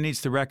the leader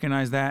needs to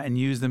recognize that and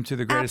use them to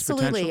the greatest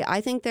potential? Absolutely. I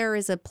think there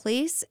is a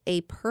place, a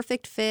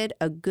perfect fit,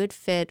 a good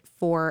fit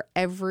for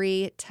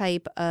every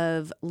type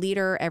of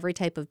leader, every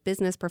type of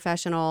business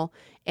professional.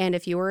 And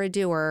if you are a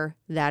doer,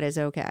 that is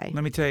okay.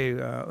 Let me tell you,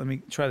 let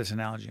me try this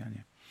analogy on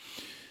you.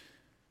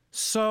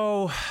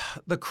 So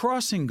the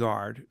crossing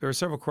guard, there are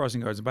several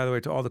crossing guards. And by the way,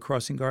 to all the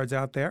crossing guards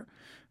out there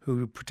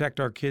who protect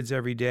our kids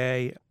every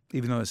day,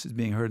 even though this is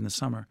being heard in the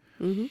summer,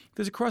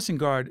 there's a crossing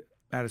guard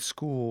at a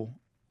school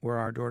where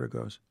our daughter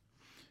goes.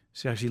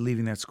 She's actually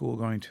leaving that school,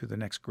 going to the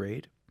next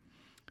grade.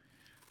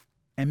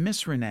 And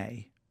Miss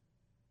Renee,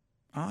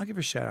 I'll give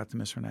a shout out to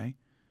Miss Renee.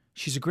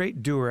 She's a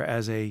great doer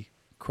as a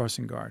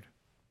crossing guard.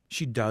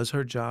 She does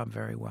her job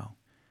very well.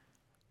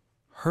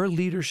 Her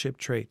leadership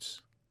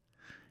traits,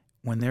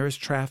 when there is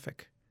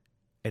traffic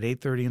at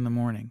 8:30 in the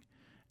morning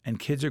and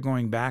kids are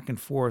going back and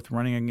forth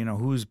running,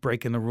 who's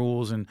breaking the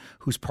rules and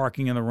who's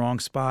parking in the wrong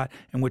spot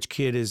and which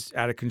kid is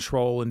out of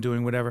control and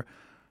doing whatever,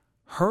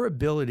 her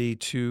ability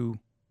to,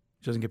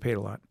 she doesn't get paid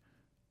a lot,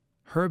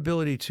 her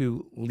ability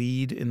to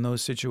lead in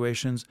those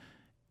situations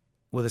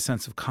with a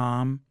sense of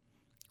calm,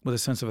 with a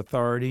sense of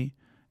authority,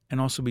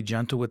 and also be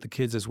gentle with the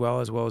kids as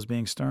well as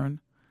being stern,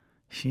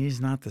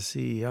 she's not the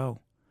CEO.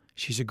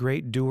 She's a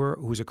great doer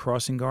who's a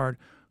crossing guard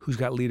who's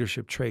got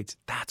leadership traits.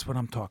 That's what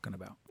I'm talking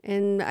about.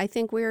 And I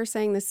think we are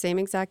saying the same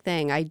exact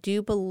thing. I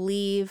do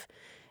believe,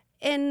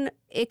 and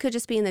it could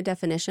just be in the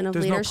definition of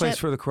There's leadership. no place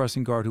for the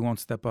crossing guard who won't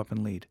step up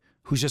and lead,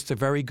 who's just a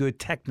very good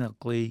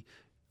technically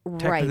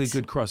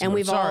good crossing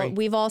and guard.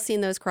 we've all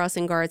seen those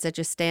crossing guards that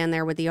just stand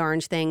there with the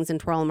orange things and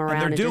twirl them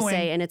around and just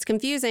say, and it's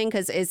confusing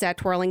because is that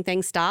twirling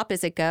thing stop?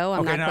 Is it go?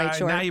 I'm not quite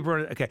sure. Now you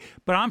brought it. Okay,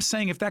 but I'm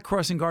saying if that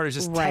crossing guard is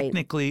just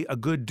technically a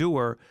good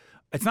doer,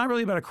 it's not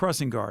really about a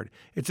crossing guard.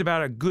 It's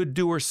about a good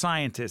doer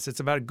scientist. It's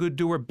about a good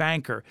doer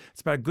banker.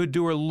 It's about a good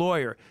doer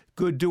lawyer,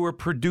 good doer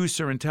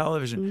producer in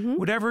television,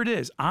 whatever it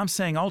is. I'm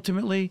saying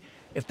ultimately,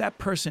 if that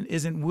person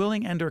isn't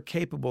willing and or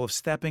capable of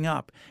stepping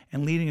up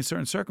and leading in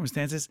certain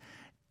circumstances.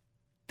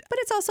 But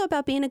it's also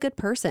about being a good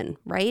person,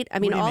 right? I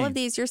mean, all of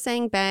these, you're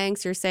saying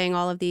banks, you're saying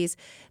all of these.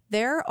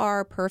 There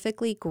are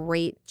perfectly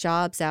great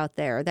jobs out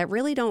there that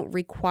really don't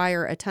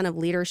require a ton of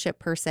leadership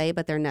per se,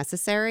 but they're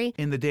necessary.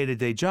 In the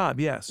day-to-day job,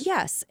 yes.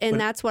 Yes, and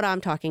that's what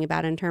I'm talking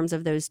about in terms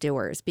of those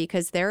doers,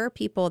 because there are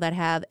people that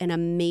have an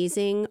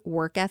amazing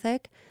work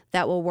ethic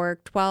that will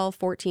work 12,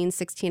 14,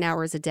 16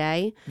 hours a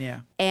day.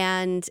 Yeah.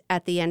 And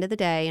at the end of the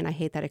day, and I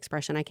hate that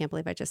expression, I can't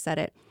believe I just said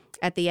it.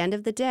 At the end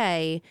of the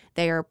day,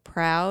 they are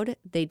proud,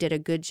 they did a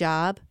good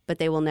job, but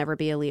they will never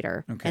be a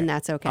leader. Okay. And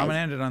that's okay. I'm going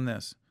to end it on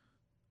this.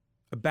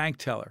 A bank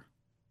teller,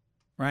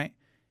 right?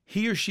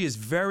 He or she is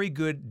very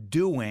good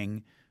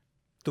doing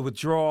the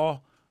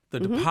withdrawal, the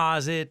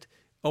deposit,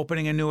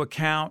 opening a new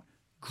account.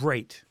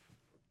 Great.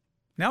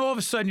 Now all of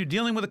a sudden you're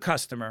dealing with a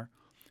customer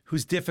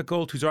who's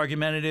difficult, who's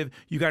argumentative.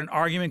 You got an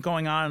argument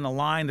going on in the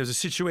line. There's a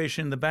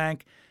situation in the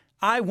bank.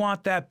 I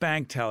want that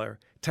bank teller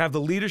to have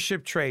the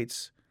leadership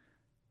traits,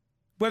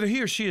 whether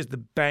he or she is the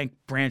bank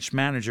branch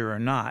manager or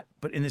not,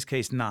 but in this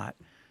case not,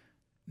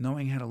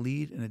 knowing how to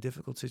lead in a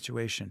difficult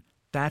situation.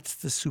 That's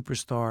the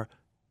superstar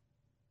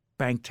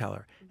bank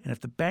teller. And if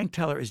the bank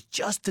teller is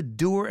just a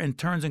doer and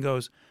turns and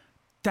goes,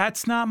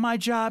 that's not my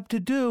job to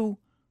do,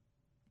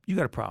 you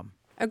got a problem.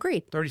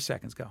 Agreed. 30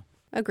 seconds, go.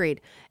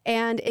 Agreed.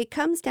 And it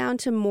comes down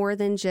to more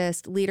than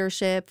just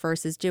leadership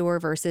versus doer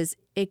versus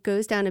it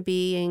goes down to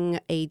being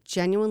a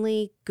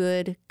genuinely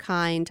good,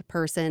 kind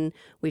person.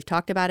 We've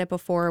talked about it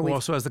before. Who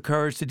also has the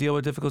courage to deal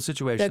with difficult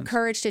situations. The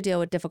courage to deal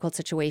with difficult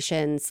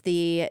situations.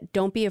 The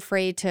don't be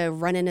afraid to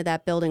run into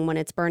that building when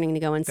it's burning to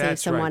go and save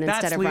someone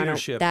instead of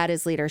running. That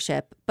is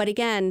leadership. But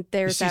again,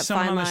 there's that fine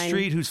line. You see someone on the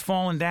street who's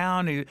fallen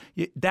down,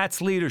 that's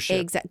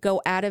leadership.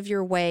 Go out of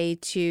your way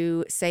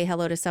to say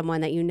hello to someone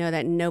that you know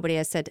that nobody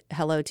has said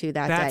hello to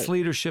that day. That's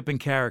leadership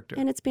and character.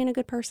 And it's being a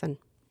good person.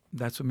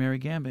 That's what Mary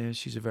Gamba is.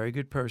 She's a very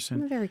good person.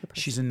 I'm a very good person.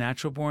 She's a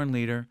natural-born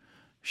leader.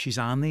 She's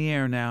on the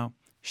air now.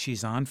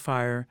 She's on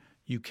fire.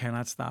 You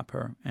cannot stop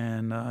her.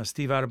 And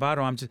Steve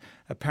Adubato,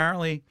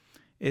 apparently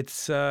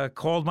it's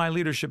called My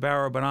Leadership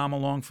Hour, but I'm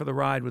along for the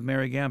ride with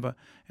Mary Gamba.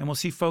 And we'll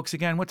see folks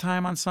again. What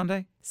time on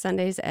Sunday?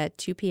 Sundays at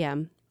 2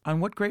 p.m.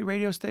 On what great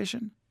radio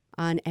station?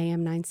 On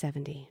AM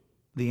 970.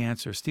 The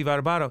Answer. Steve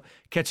Adubato.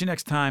 Catch you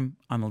next time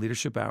on the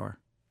Leadership Hour.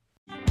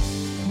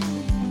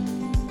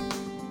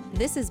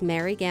 This is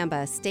Mary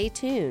Gamba. Stay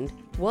tuned.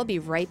 We'll be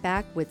right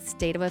back with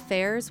State of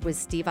Affairs with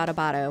Steve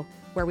Adubato,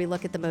 where we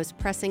look at the most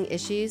pressing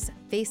issues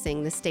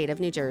facing the state of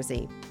New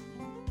Jersey.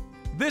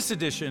 This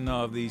edition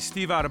of the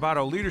Steve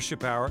Adubato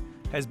Leadership Hour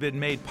has been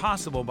made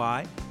possible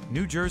by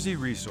New Jersey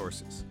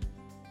Resources.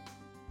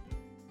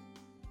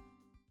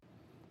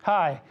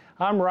 Hi,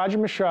 I'm Roger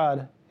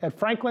Mashad. At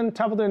Franklin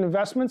Templeton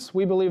Investments,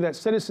 we believe that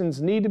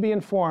citizens need to be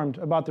informed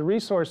about the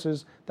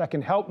resources that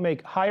can help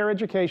make higher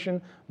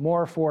education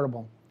more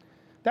affordable.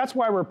 That's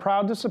why we're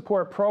proud to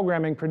support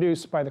programming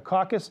produced by the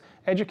Caucus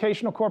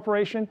Educational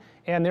Corporation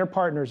and their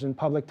partners in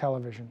public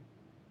television.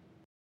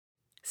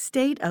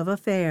 State of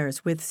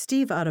Affairs with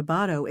Steve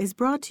Adubato is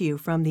brought to you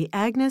from the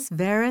Agnes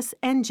Varis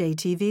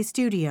NJTV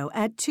studio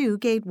at 2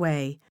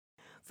 Gateway.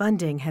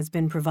 Funding has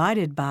been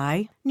provided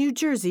by New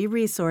Jersey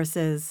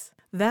Resources,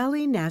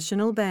 Valley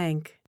National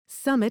Bank,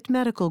 Summit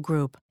Medical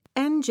Group,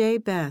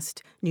 NJ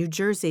Best, New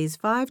Jersey's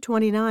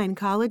 529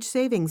 College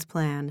Savings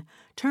Plan.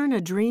 Turn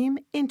a dream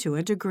into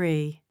a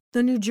degree.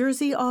 The New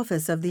Jersey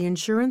Office of the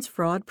Insurance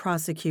Fraud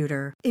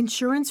Prosecutor.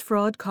 Insurance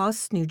fraud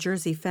costs New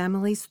Jersey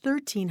families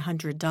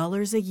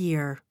 $1,300 a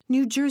year.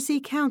 New Jersey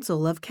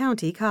Council of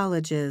County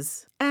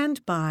Colleges.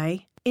 And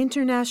by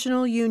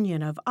International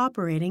Union of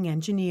Operating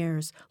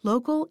Engineers,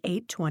 Local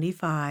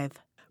 825.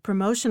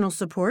 Promotional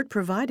support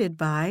provided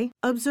by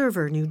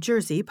Observer New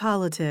Jersey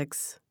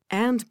Politics.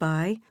 And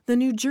by the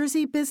New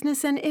Jersey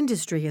Business and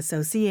Industry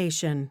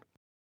Association.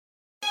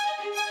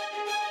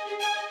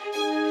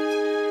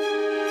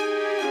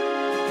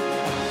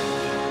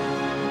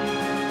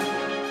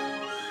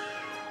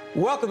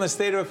 Welcome to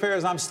State of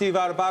Affairs. I'm Steve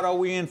Adubato.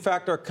 We, in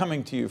fact, are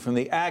coming to you from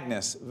the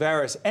Agnes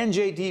Varis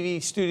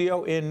NJTV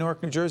studio in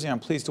Newark, New Jersey. I'm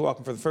pleased to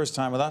welcome for the first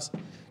time with us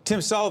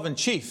Tim Sullivan,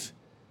 Chief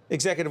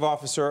Executive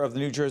Officer of the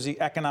New Jersey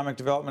Economic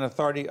Development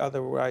Authority,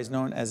 otherwise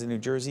known as the New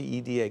Jersey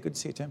EDA. Good to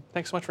see you, Tim.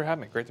 Thanks so much for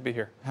having me. Great to be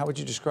here. How would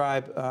you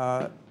describe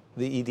the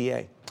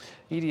EDA?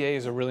 EDA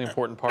is a really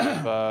important part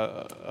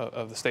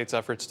of the state's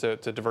efforts to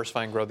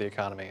diversify and grow the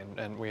economy,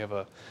 and we have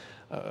a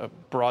a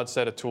broad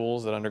set of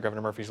tools that under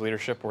Governor Murphy's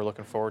leadership we're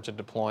looking forward to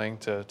deploying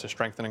to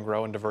strengthen and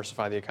grow and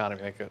diversify the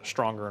economy, make it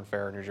stronger and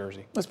fairer New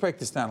Jersey. Let's break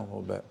this down a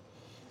little bit.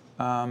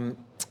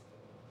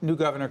 New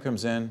governor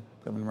comes in,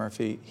 Governor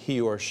Murphy, he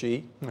or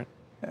she. Right.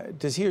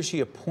 Does he or she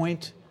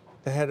appoint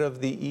the head of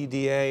the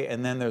EDA,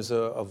 and then there's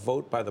a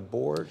vote by the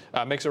board?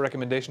 Makes a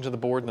recommendation to the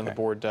board, and then the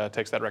board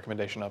takes that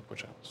recommendation up,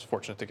 which I was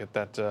fortunate to get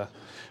that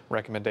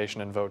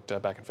recommendation and vote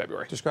back in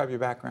February. Describe your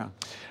background.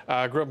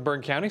 Grew up in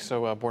Bergen County,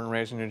 so born and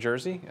raised in New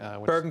Jersey.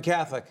 Bergen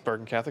Catholic.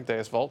 Bergen Catholic,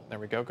 Deus Vult. There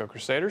we go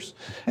Crusaders.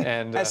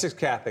 And Essex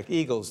Catholic,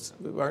 Eagles.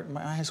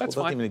 My high school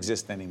doesn't even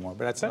exist anymore,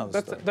 but that's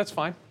another story. That's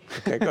fine.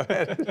 Okay, go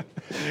ahead.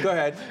 Go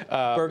ahead.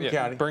 Bergen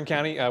County. Bergen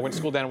County. Went to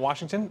school down in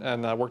Washington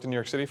and worked in New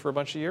York City for a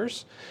bunch of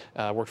years.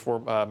 Worked for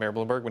Mayor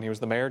Bloomberg when he was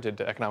the mayor,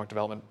 did economic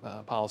development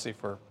policy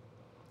for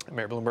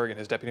Mayor Bloomberg and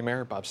his deputy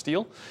mayor, Bob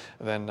Steele.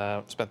 Then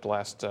spent the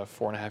last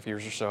 4.5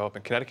 years or so up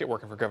in Connecticut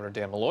working for Governor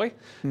Dan Malloy,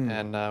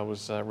 and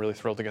was really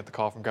thrilled to get the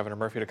call from Governor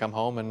Murphy to come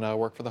home and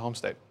work for the home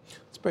state.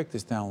 Let's break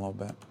this down a little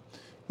bit.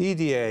 The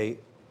EDA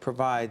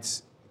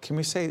provides, can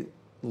we say,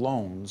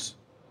 loans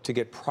to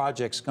get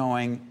projects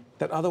going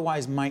that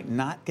otherwise might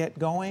not get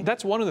going?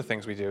 That's one of the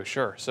things we do,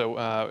 sure. So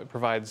it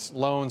provides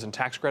loans and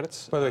tax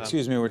credits. By the way,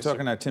 excuse me, we're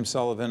talking to Tim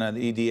Sullivan at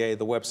the EDA.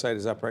 The website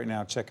is up right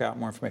now. Check out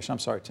more information. I'm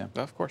sorry, Tim.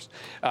 Of course.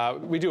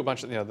 We do a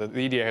bunch of, the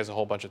EDA has a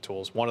whole bunch of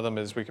tools. One of them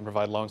is we can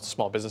provide loans to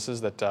small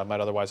businesses that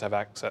might otherwise have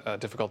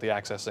difficulty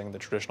accessing the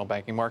traditional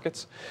banking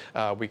markets.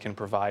 We can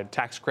provide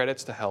tax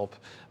credits to help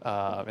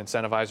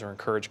incentivize or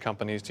encourage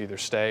companies to either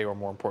stay or,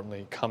 more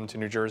importantly, come to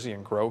New Jersey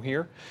and grow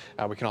here.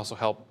 We can also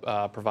help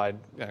provide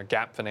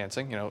gap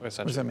financing, What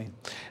does that mean?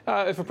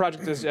 If a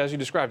project is, as you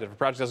described it, if a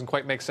project doesn't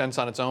quite make sense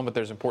on its own, but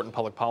there's important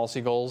public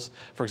policy goals,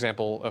 for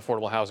example,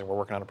 affordable housing. We're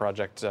working on a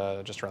project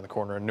just around the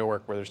corner in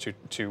Newark where there's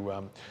two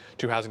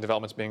housing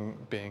developments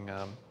being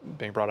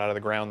brought out of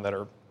the ground that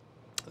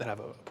have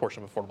a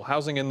portion of affordable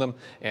housing in them,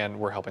 and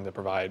we're helping to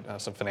provide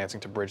some financing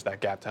to bridge that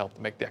gap to help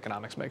make the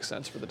economics make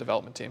sense for the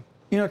development team.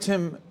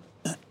 Tim,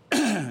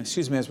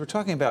 excuse me, as we're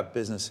talking about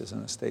businesses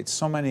in the state,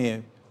 so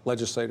many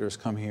legislators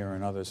come here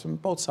and others from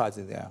both sides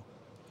of the aisle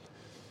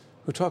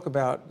who talk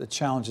about the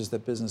challenges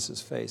that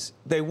businesses face.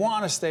 They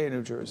want to stay in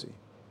New Jersey.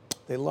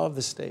 They love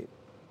the state.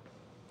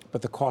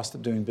 But the cost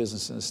of doing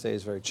business in the state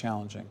is very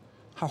challenging.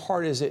 How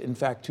hard is it, in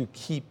fact, to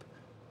keep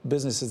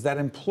businesses that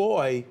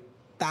employ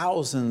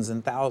thousands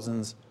and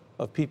thousands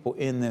of people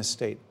in this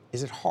state?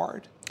 Is it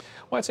hard?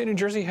 Well, I'd say New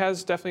Jersey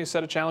has definitely a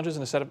set of challenges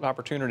and a set of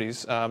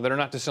opportunities that are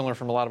not dissimilar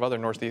from a lot of other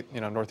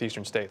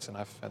northeastern states, and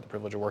I've had the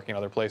privilege of working in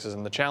other places.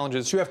 And the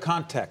challenges. So you have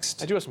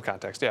context. I do have some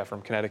context, yeah,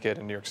 from Connecticut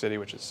and New York City,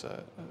 which is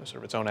sort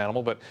of its own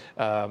animal, but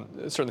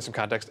certainly some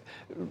context.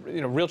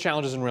 Real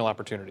challenges and real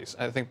opportunities.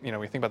 I think when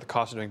you think about the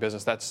cost of doing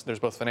business, there's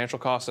both financial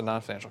costs and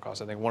non-financial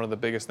costs. I think one of the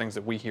biggest things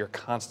that we hear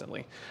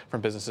constantly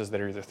from businesses that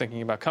are either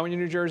thinking about coming to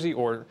New Jersey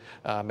or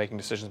making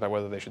decisions about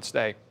whether they should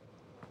stay: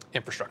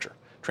 infrastructure,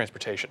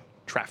 transportation,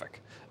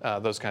 traffic.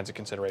 Those kinds of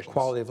considerations.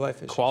 Quality of life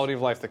issues. Quality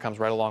of life that comes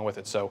right along with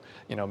it. So,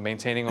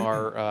 maintaining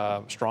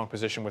our strong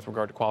position with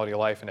regard to quality of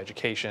life and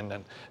education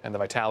and the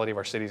vitality of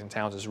our cities and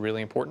towns is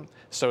really important.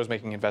 So is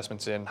making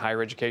investments in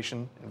higher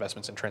education,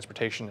 investments in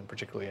transportation, and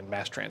particularly in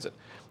mass transit.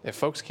 If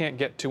folks can't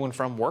get to and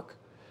from work,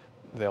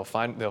 they'll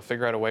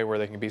figure out a way where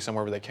they can be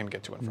somewhere where they can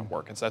get to and from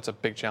work. And so that's a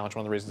big challenge.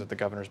 One of the reasons that the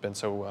governor's been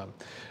so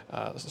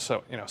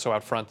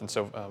out front and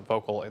so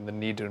vocal in the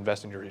need to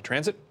invest in New Jersey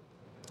Transit.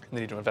 They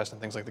need to invest in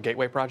things like the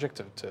Gateway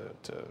Project to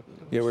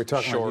Yeah, we're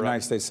talking about United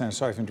up. States Senator.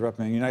 Sorry for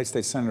interrupting. United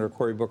States Senator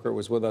Cory Booker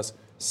was with us,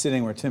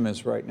 sitting where Tim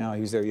is right now. He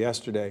was there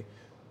yesterday.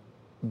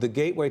 The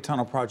Gateway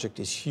Tunnel project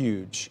is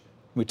huge.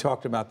 We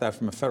talked about that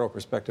from a federal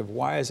perspective.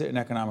 Why is it an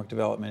economic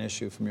development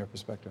issue from your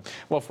perspective?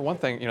 Well, for one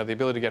thing, the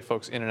ability to get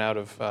folks in and out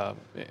of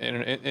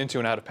into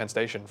and out of Penn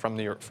Station from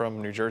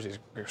New Jersey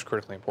is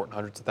critically important.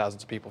 Hundreds of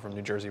thousands of people from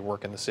New Jersey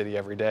work in the city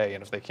every day,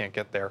 and if they can't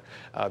get there,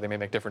 they may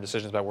make different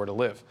decisions about where to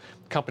live.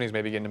 Companies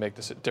may begin to make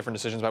different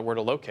decisions about where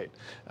to locate.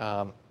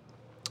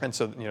 And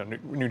so,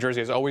 New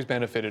Jersey has always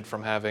benefited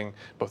from having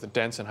both a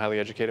dense and highly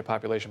educated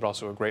population, but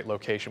also a great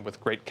location with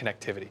great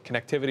connectivity.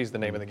 Connectivity is the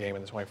name of the game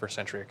in the 21st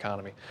century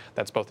economy.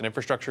 That's both an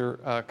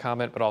infrastructure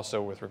comment, but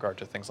also with regard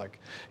to things like,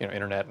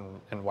 internet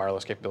and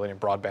wireless capability and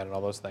broadband and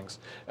all those things.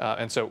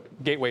 And so,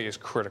 Gateway is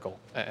critical,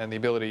 and the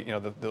ability,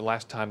 the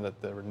last time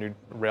that the new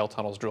rail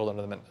tunnels drilled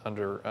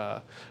under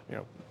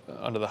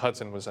the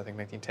Hudson was, I think,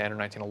 1910 or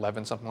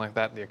 1911, something like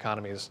that. The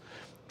economy is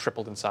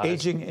tripled in size.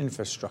 Aging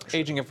infrastructure.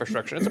 Aging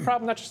infrastructure. It's a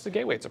problem not just the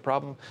Gateway. It's a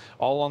problem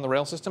all along the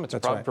rail system. It's a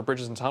problem for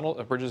bridges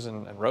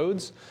and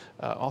roads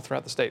all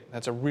throughout the state.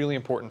 That's a really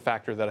important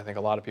factor that I think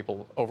a lot of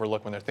people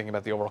overlook when they're thinking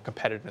about the overall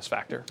competitiveness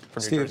factor for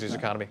New Jersey's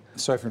economy.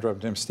 Sorry for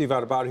interrupting, Tim. Steve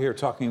Adubato here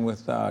talking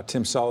with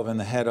Tim Sullivan,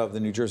 the head of the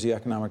New Jersey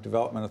Economic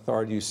Development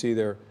Authority. You see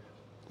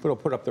we'll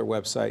put up their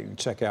website and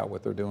check out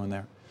what they're doing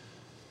there.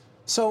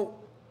 So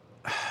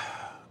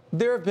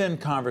there have been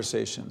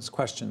conversations,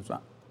 questions,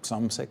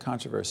 some say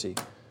controversy.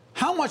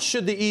 How much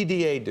should the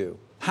EDA do?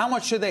 How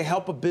much should they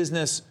help a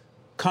business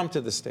come to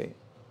the state,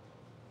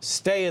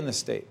 stay in the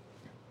state,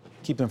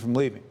 keep them from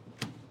leaving?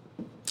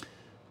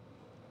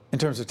 in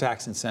terms of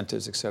tax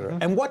incentives, et cetera.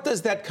 And what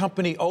does that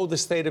company owe the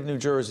state of New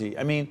Jersey?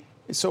 I mean,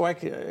 so I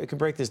can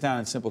break this down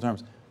in simple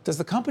terms. Does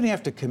the company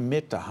have to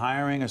commit to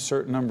hiring a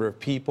certain number of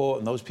people,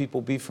 and those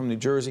people be from New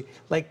Jersey?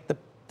 Like the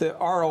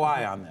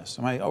ROI on this.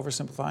 Am I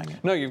oversimplifying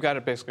it? No, you've got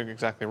it basically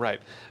exactly right.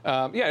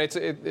 Yeah, it's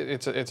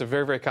a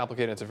very, very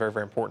complicated, it's a very,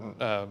 very important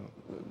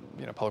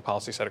public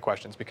policy set of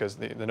questions, because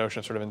the notion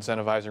of sort of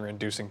incentivizing or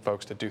inducing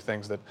folks to do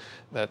things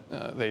that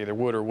they either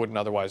would or wouldn't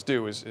otherwise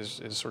do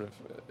is sort of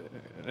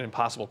an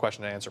impossible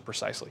question to answer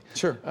precisely.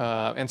 Sure.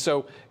 And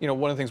so,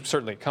 one of the things,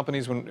 certainly,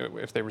 companies,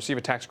 if they receive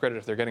a tax credit,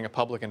 if they're getting a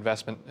public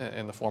investment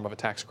in the form of a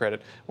tax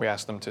credit, we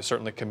ask them to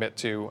certainly commit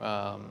to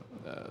a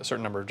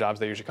certain number of jobs.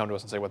 They usually come to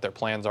us and say what their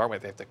plans are.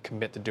 They have to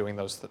commit to doing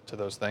those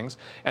things.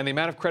 And the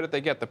amount of credit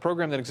they get, the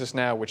program that exists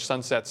now, which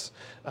sunsets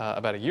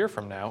about a year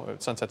from now,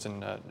 it sunsets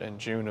in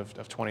June of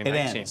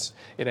 2019.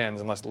 It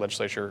ends unless the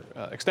legislature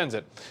extends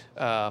it.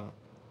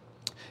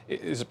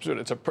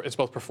 It's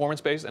both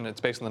performance-based, and it's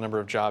based on the number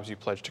of jobs you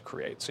pledge to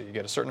create. So you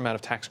get a certain amount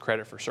of tax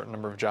credit for a certain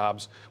number of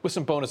jobs, with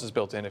some bonuses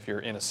built in if you're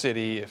in a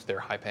city, if they're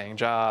high-paying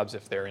jobs,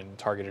 if they're in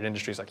targeted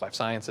industries like life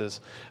sciences.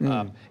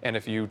 And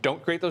if you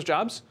don't create those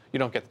jobs, you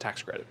don't get the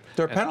tax credit.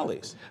 There are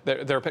penalties.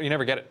 You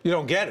never get it. You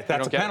don't get it.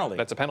 That's a penalty.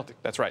 That's a penalty.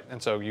 That's right.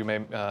 And so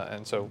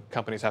and so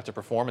companies have to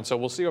perform. And so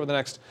we'll see over the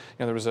next.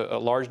 There was a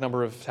large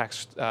number of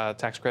tax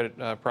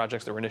credit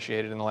projects that were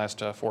initiated in the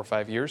last 4 or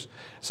 5 years.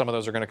 Some of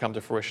those are going to come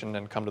to fruition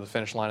and come to the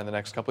finish line in the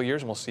next couple of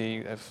years, and we'll see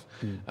if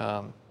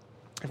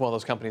one of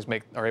those companies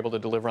are able to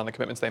deliver on the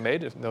commitments they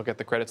made, if they'll get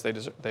the credits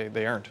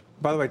they earned.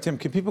 By the way, Tim,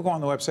 can people go on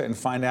the website and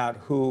find out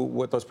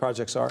what those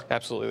projects are?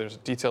 Absolutely. There's a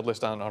detailed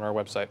list on our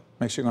website.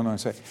 Make sure you go on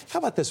the website. How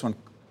about this one?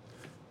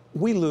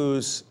 We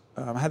lose.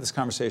 I had this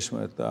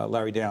conversation with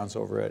Larry Downs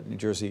over at New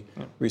Jersey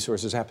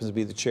Resources, happens to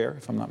be the chair,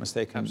 if I'm not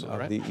mistaken,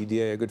 of the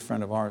EDA, a good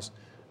friend of ours.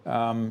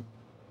 And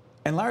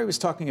Larry was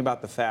talking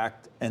about the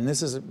fact, and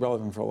this is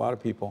relevant for a lot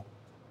of people,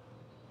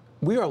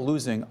 we are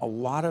losing a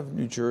lot of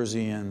New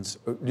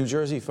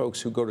Jersey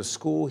folks who go to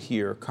school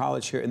here,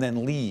 college here, and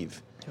then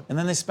leave. Yep. And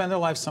then they spend their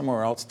life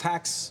somewhere else.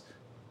 Taxes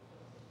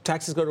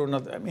go to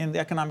another. I mean, the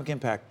economic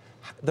impact,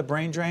 the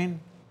brain drain.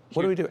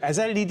 What do we do? Is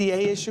that an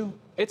EDA issue?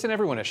 It's an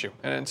everyone issue.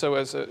 And so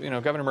as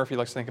Governor Murphy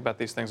likes to think about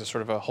these things as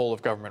sort of a whole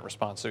of government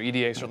response. So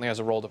EDA certainly has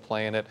a role to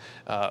play in it.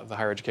 The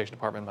higher education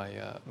department,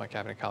 my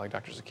cabinet colleague,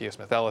 Dr. Zakiya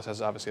Smith-Ellis,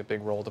 has obviously a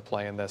big role to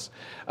play in this.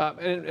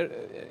 And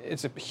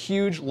it's a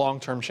huge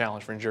long-term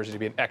challenge for New Jersey to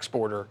be an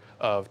exporter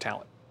of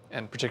talent,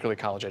 and particularly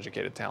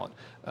college-educated talent.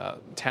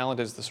 Talent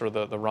is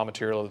the raw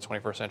material of the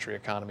 21st century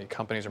economy.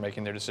 Companies are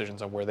making their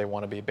decisions on where they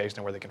want to be based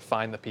on where they can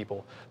find the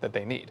people that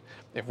they need.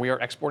 If we are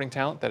exporting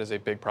talent, that is a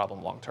big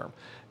problem long-term.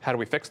 How do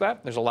we fix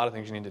that? There's a lot of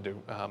things you need to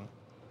do.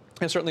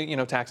 And certainly,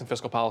 tax and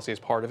fiscal policy is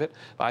part of it.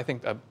 But I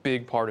think a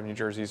big part of New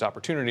Jersey's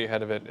opportunity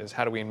ahead of it is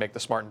how do we make the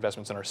smart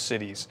investments in our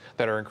cities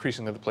that are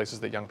increasingly the places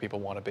that young people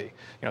want to be.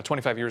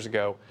 25 years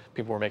ago,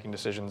 people were making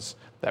decisions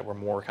that were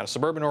more kind of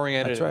suburban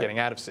oriented and getting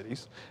out of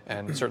cities.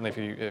 And certainly,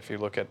 if you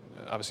look at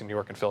obviously New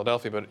York and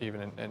Philadelphia, but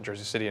even in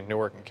Jersey City and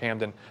Newark and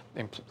Camden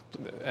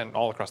and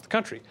all across the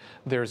country,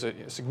 there's a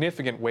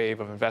significant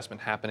wave of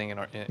investment happening in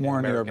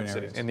American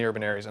cities, in the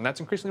urban areas, and that's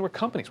increasingly where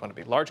companies want to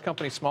be. Large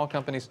companies, small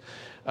companies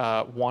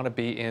want to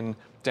be in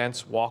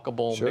dense,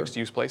 walkable,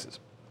 mixed-use places.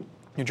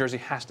 New Jersey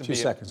has to be.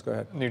 Go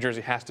ahead. New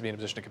Jersey has to be in a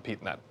position to compete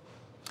in that.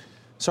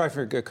 Sorry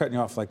for cutting you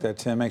off like that,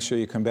 Tim. Make sure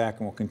you come back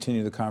and we'll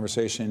continue the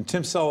conversation.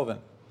 Tim Sullivan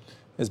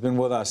has been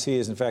with us. He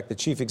is, in fact, the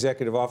Chief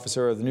Executive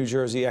Officer of the New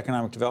Jersey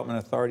Economic Development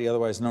Authority,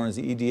 otherwise known as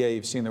the EDA.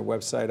 You've seen their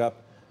website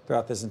up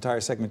throughout this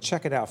entire segment.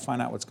 Check it out.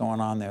 Find out what's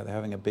going on there. They're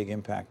having a big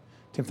impact.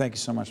 Tim, thank you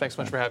so much. Thanks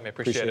so much for having me.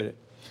 Appreciate it.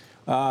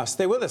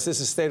 Stay with us. This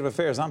is State of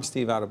Affairs. I'm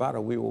Steve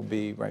Adubato. We will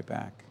be right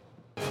back.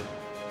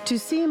 To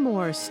see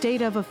more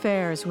State of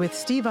Affairs with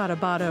Steve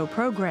Adubato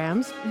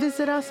programs,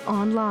 visit us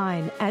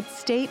online at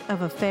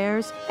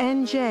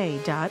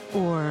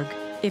stateofaffairsnj.org.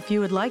 If you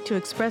would like to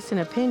express an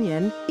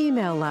opinion,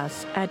 email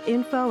us at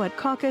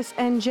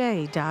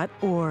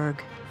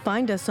info@caucusnj.org.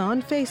 Find us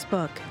on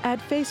Facebook at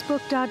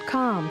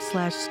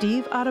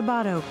facebook.com/Steve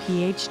Adubato,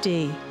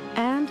 PhD.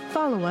 And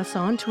follow us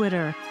on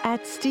Twitter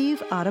at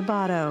Steve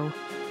Adubato.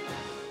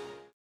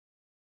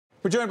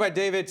 We're joined by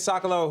David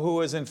Socolow,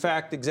 who is, in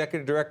fact,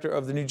 Executive Director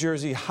of the New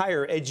Jersey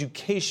Higher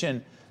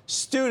Education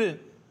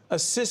Student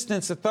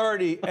Assistance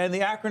Authority, and the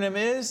acronym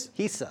is?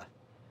 HESA.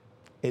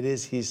 It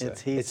is HESA.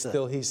 It's HESA. It's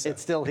still HESA.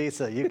 It's still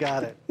HESA. You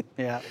got it.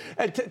 Yeah.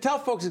 And tell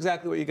folks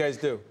exactly what you guys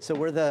do. So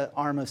we're the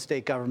arm of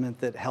state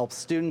government that helps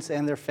students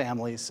and their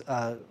families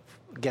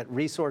get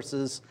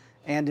resources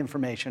and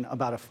information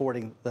about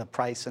affording the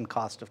price and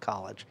cost of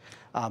college,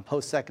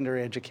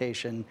 post-secondary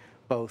education,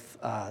 both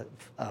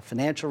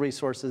financial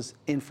resources,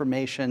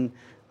 information,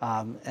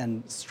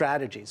 and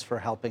strategies for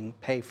helping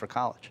pay for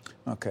college.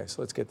 Okay,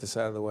 so let's get this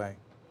out of the way.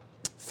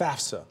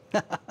 FAFSA,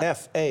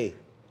 F-A-S-F-A,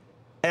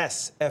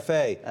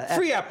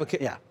 free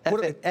application. Yeah,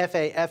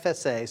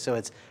 FAFSA, so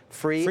it's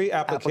free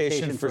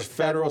application for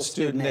federal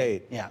student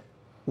aid. Yeah.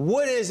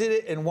 What is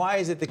it and why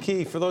is it the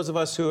key? For those of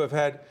us who have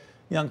had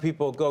young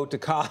people go to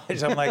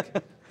college, I'm like,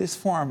 this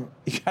form,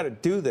 you got to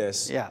do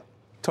this. Yeah.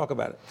 Talk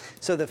about it.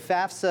 So the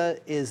FAFSA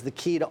is the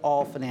key to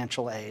all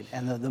financial aid.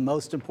 And the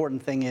most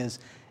important thing is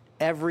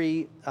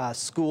every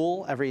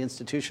school, every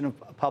institution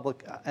of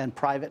public and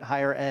private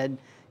higher ed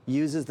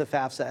uses the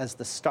FAFSA as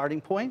the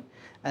starting point.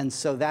 And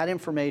so that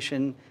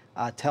information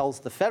tells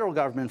the federal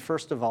government,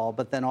 first of all,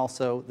 but then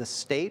also the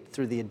state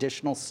through the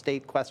additional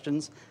state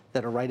questions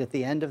that are right at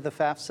the end of the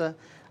FAFSA,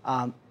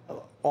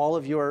 all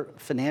of your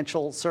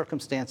financial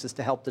circumstances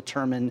to help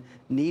determine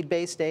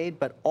need-based aid,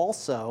 but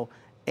also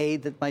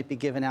aid that might be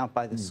given out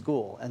by the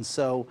school. And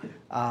so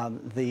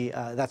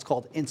that's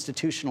called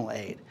institutional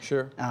aid.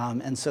 Sure.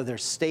 And so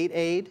there's state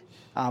aid,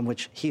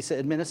 which HESA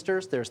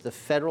administers. There's the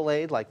federal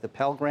aid, like the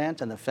Pell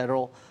Grant and the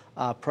federal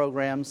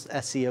programs,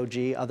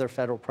 SEOG, other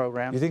federal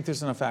programs. You think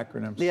there's enough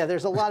acronyms? Yeah,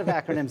 there's a lot of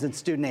acronyms in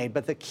student aid,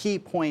 but the key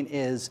point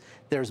is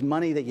there's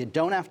money that you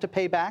don't have to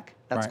pay back.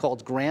 That's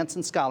called grants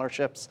and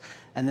scholarships.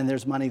 And then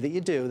there's money that you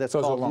do. That's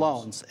called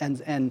loans.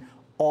 And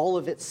all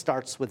of it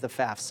starts with the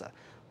FAFSA,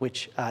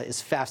 which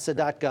is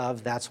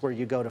FAFSA.gov. That's where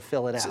you go to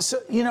fill it out. So,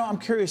 you know, I'm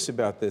curious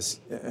about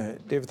this,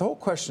 David. The whole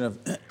question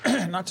of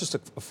not just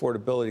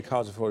affordability,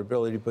 college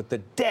affordability, but the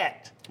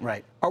debt.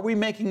 Right. Are we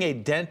making a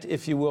dent,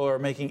 if you will, or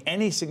making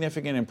any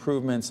significant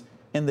improvements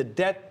in the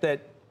debt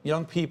that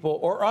young people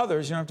or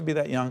others, you don't have to be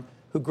that young,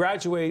 who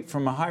graduate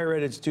from a higher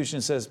ed institution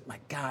and says, my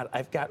God,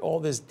 I've got all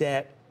this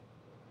debt.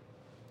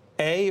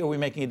 A, are we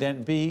making a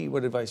dent? B,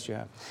 what advice do you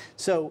have?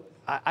 So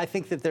I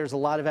think that there's a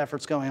lot of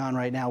efforts going on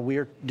right now.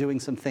 We're doing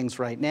some things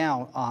right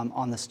now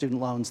on the student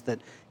loans that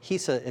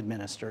HESA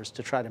administers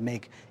to try to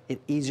make it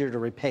easier to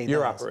repay Your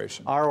those,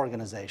 operation. Our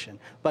organization.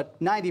 But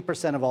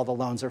 90% of all the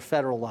loans are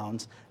federal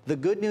loans. The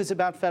good news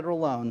about federal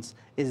loans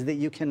is that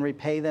you can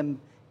repay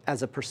them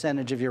as a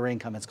percentage of your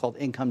income. It's called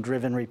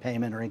income-driven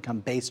repayment or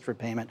income-based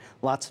repayment.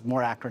 Lots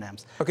more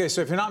acronyms. Okay,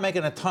 so if you're not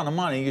making a ton of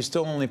money, you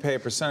still only pay a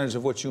percentage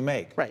of what you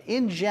make. Right.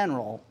 In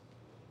general,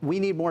 we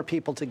need more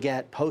people to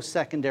get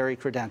post-secondary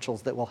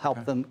credentials that will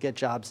help them get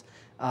jobs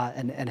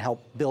and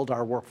help build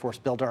our workforce,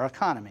 build our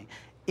economy.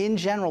 In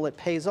general, it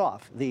pays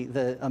off.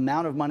 The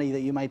amount of money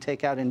that you might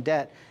take out in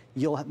debt,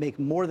 you'll make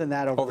more than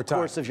that over the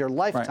course of your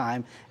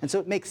lifetime. And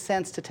so it makes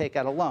sense to take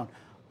out a loan.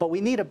 But we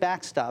need a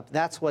backstop.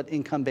 That's what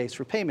income-based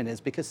repayment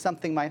is, because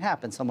something might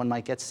happen. Someone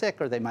might get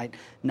sick, or they might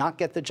not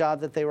get the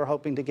job that they were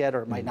hoping to get,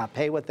 or it might not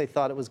pay what they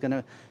thought it was going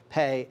to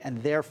pay,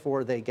 and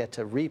therefore they get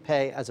to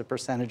repay as a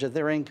percentage of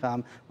their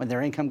income. When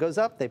their income goes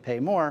up, they pay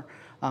more,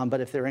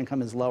 but if their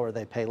income is lower,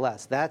 they pay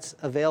less. That's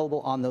available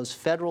on those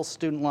federal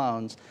student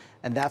loans,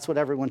 and that's what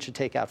everyone should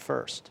take out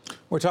first.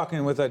 We're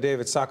talking with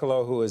David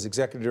Socolow, who is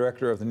Executive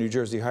Director of the New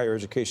Jersey Higher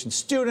Education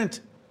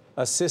Student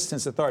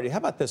Assistance Authority. How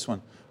about this one?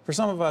 For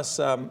some of us,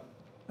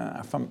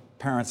 from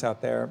parents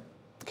out there,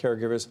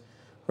 caregivers,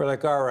 who are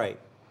like, all right,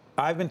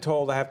 I've been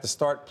told I have to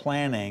start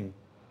planning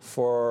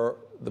for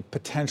the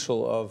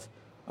potential of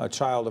a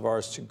child of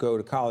ours to go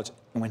to college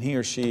when he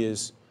or she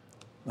is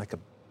like a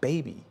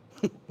baby.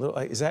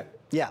 Is that?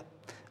 Yeah.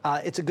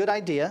 It's a good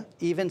idea.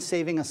 Even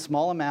saving a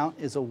small amount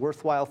is a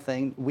worthwhile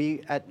thing.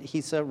 We at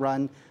HESA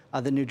run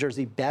the New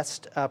Jersey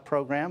BEST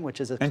program,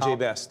 which is a NJ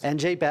BEST.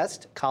 NJ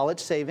BEST, college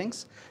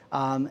savings.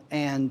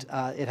 And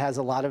it has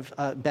a lot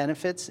of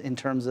benefits in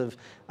terms of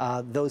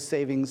those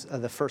savings.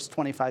 The first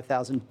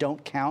 $25,000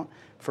 don't count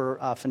for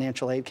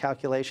financial aid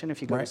calculation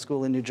if you go to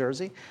school in New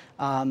Jersey.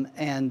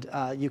 And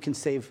you can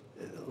save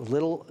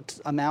little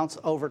amounts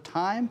over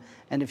time.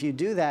 And if you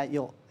do that,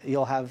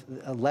 you'll have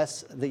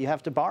less that you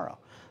have to borrow.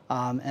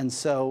 And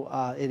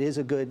so it is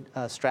a good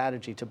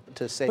strategy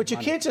to save But you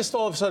money. can't just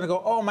all of a sudden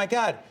go, oh, my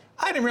God,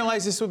 I didn't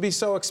realize this would be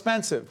so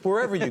expensive.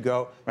 Wherever you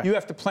go, you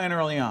have to plan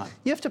early on.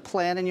 You have to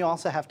plan, and you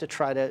also have to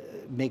try to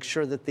make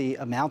sure that the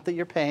amount that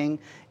you're paying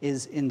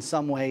is in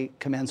some way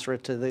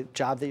commensurate to the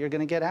job that you're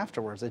going to get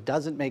afterwards. It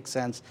doesn't make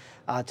sense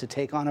to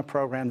take on a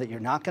program that you're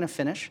not going to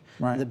finish.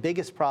 The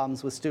biggest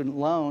problems with student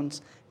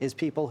loans is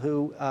people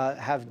who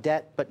have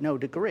debt but no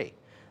degree.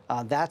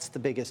 That's the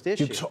biggest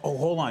issue.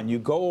 Hold on. You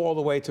go all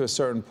the way to a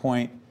certain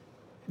point,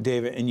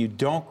 David, and you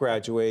don't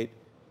graduate.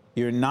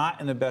 You're not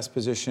in the best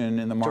position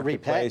in the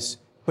marketplace,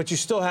 but you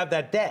still have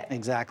that debt.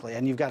 Exactly,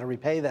 and you've got to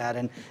repay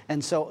that.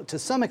 And so to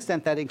some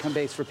extent, that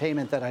income-based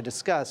repayment that I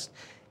discussed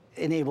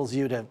enables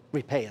you to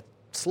repay it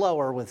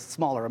slower with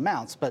smaller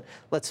amounts. But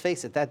let's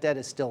face it, that debt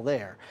is still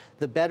there.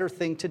 The better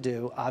thing to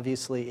do,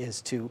 obviously,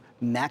 is to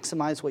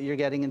maximize what you're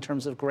getting in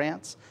terms of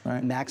grants,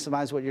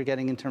 maximize what you're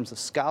getting in terms of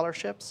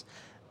scholarships,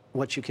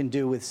 what you can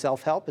do with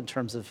self-help in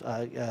terms of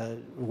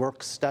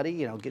work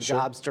study, get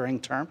jobs during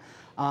term,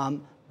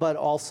 but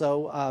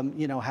also,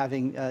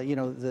 having,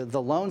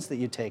 the loans that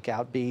you take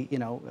out be,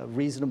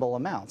 reasonable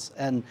amounts.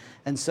 And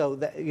so,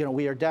 that,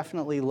 we are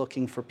definitely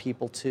looking for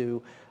people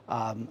to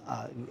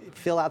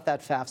fill out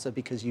that FAFSA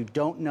because you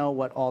don't know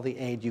what all the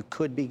aid you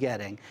could be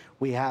getting.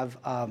 We have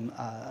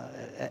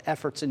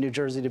efforts in New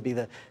Jersey to be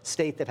the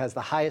state that has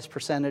the highest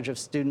percentage of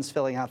students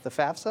filling out the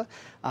FAFSA.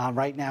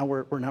 Right now,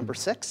 we're number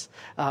 6.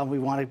 We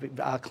want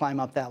to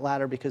climb up that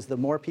ladder because the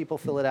more people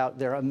fill it out,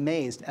 they're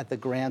amazed at the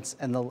grants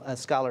and the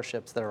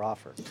scholarships that are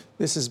offered.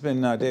 This has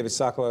been David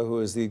Socolow, who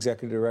is the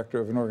Executive Director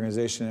of an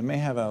organization. It may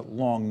have a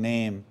long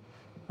name,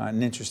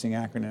 an interesting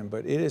acronym,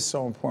 but it is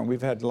so important.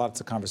 We've had lots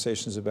of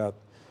conversations about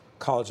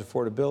college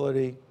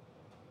affordability,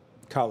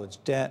 college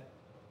debt,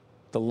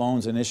 the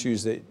loans and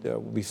issues that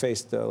will be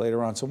faced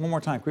later on. So one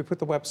more time, can we put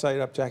the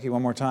website up, Jackie,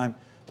 one more time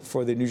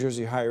for the New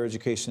Jersey Higher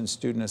Education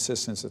Student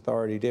Assistance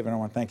Authority. David, I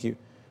want to thank you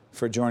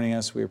for joining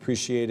us. We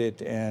appreciate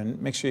it, and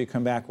make sure you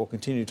come back. We'll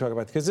continue to talk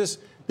about it, because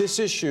this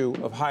issue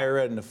of higher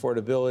ed and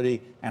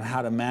affordability and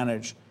how to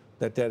manage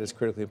that debt is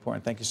critically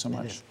important. Thank you so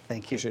much.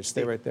 Thank you. Appreciate it.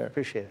 Stay right there.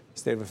 Appreciate it.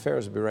 State of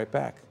Affairs will be right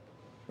back,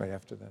 right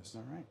after this.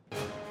 All right.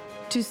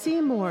 To see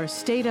more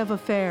State of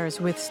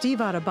Affairs with Steve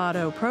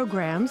Adubato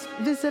programs,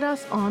 visit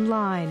us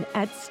online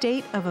at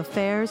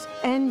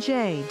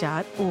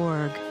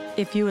stateofaffairsnj.org.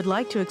 If you would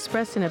like to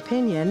express an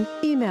opinion,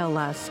 email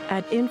us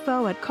at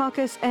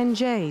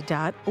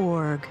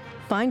info@caucusnj.org.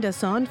 Find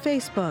us on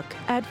Facebook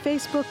at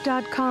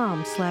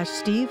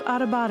facebook.com/Steve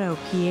Adubato,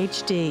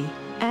 PhD.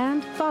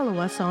 And follow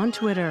us on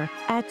Twitter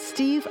at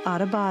Steve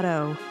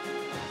Adubato.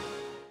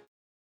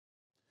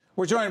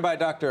 We're joined by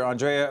Dr.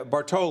 Andrea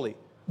Bartoli,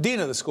 Dean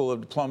of the School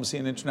of Diplomacy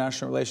and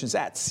International Relations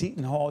at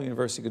Seton Hall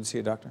University. Good to see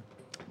you, Doctor.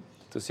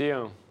 To see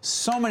you.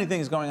 So many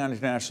things going on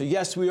internationally.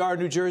 Yes, we are a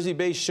New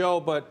Jersey-based show,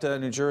 but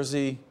New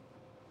Jersey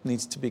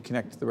needs to be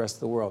connected to the rest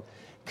of the world.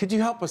 Could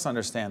you help us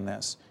understand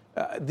this?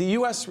 The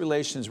U.S.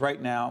 relations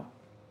right now,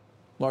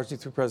 largely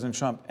through President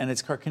Trump, and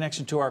its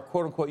connection to our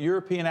quote-unquote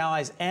European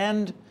allies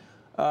and,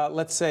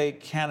 let's say,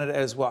 Canada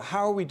as well.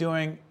 How are we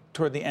doing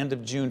toward the end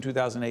of June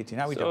 2018?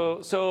 How are we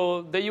doing?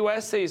 So the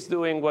U.S. is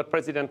doing what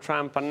President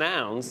Trump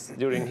announced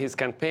during his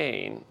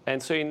campaign.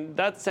 And so in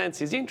that sense,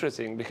 it's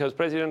interesting because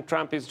President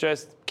Trump is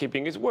just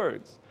keeping his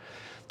words.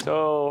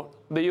 So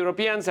the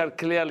Europeans are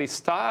clearly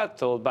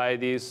startled by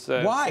this.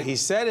 Why? He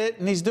said it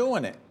and he's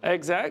doing it.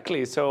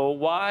 Exactly. So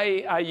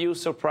why are you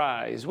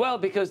surprised? Well,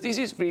 because this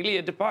is really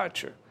a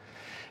departure.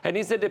 And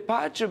it's a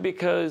departure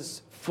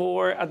because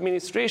for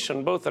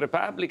administration, both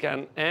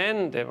Republican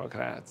and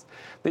Democrats,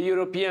 the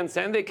Europeans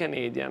and the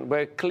Canadians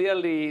were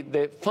clearly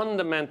the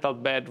fundamental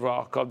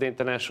bedrock of the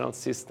international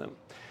system.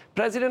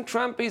 President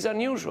Trump is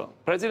unusual.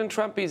 President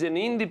Trump is an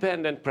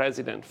independent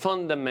president,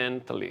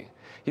 fundamentally.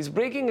 He's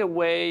breaking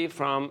away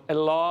from a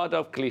lot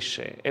of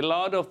cliché, a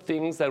lot of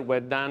things that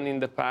were done in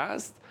the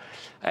past,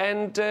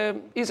 and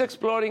he's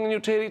exploring new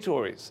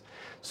territories.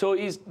 So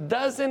he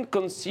doesn't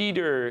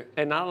consider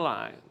an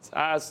alliance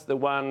as the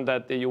one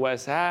that the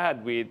US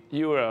had with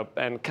Europe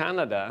and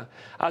Canada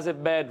as a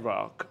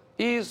bedrock.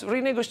 He's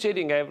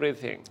renegotiating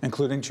everything.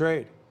 Including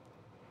trade.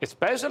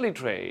 Especially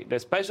trade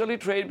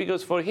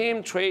because for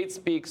him, trade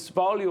speaks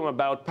volume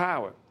about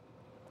power.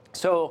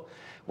 So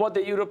what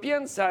the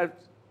Europeans are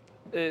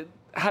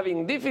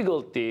having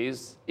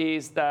difficulties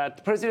is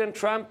that President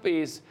Trump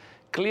is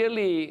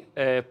clearly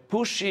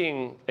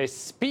pushing a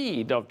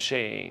speed of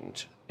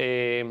change,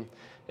 an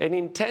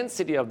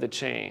intensity of the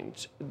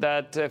change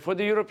that for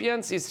the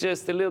Europeans is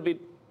just a little bit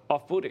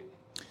off-putting.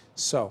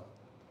 So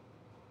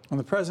when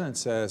the president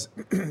says,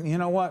 you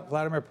know what,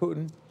 Vladimir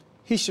Putin,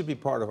 he should be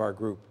part of our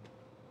group.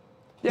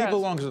 Yes. He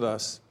belongs with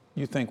us.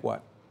 You think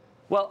what?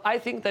 Well, I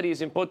think that it's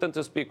important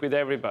to speak with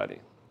everybody.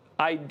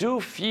 I do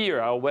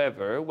fear,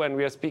 however, when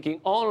we are speaking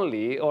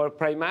only or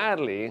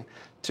primarily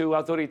to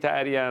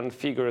authoritarian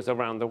figures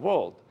around the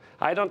world.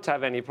 I don't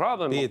have any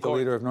problem. Be it the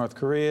leader of North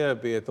Korea,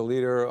 be it the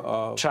leader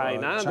of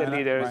China, the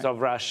leaders right. of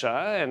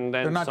Russia, and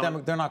they're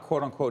not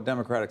quote unquote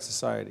democratic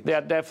societies. They are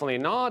definitely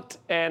not,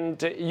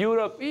 and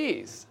Europe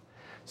is.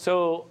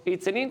 So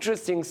it's an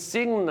interesting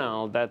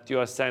signal that you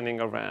are sending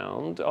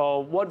around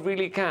of what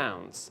really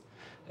counts,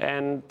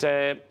 and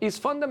it's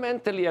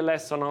fundamentally a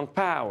lesson on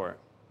power.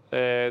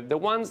 The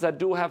ones that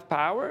do have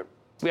power,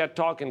 we are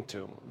talking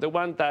to. The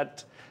ones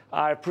that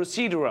are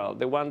procedural,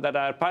 the ones that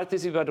are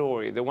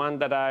participatory, the ones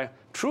that are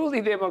truly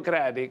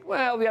democratic,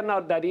 well, we are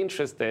not that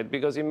interested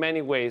because in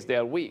many ways they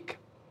are weak.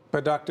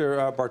 But Dr.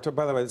 Bartoli,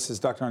 by the way, this is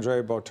Dr.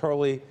 Andrea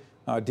Bartoli,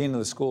 Dean of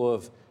the School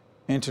of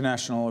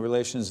International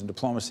Relations and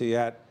Diplomacy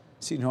at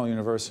Seton Hall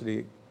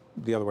University,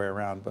 the other way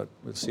around, but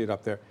we'll see it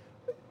up there.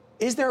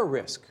 Is there a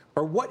risk,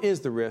 or what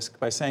is the risk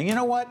by saying, you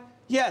know what,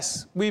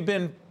 yes, we've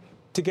been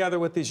together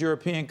with these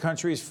European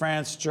countries,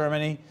 France,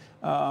 Germany,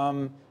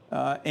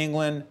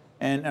 England,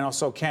 and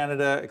also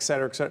Canada, et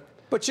cetera, et cetera.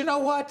 But you know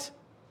what?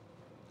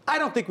 I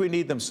don't think we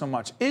need them so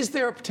much. Is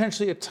there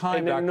potentially a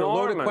time, Doctor,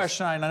 loaded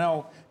question, I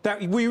know,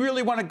 that we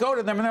really want to go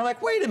to them, and they're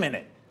like, wait a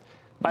minute,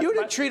 you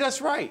didn't treat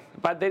us right.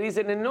 But there is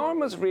an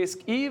enormous risk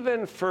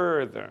even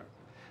further.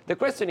 The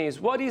question is,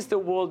 what is the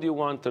world you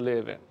want to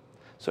live in?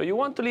 So you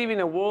want to live in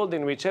a world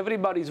in which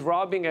everybody's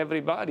robbing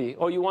everybody,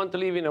 or you want to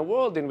live in a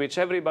world in which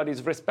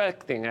everybody's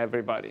respecting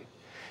everybody?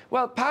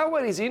 Well,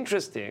 power is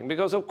interesting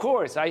because, of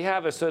course, I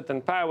have a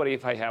certain power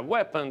if I have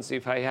weapons,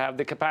 if I have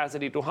the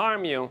capacity to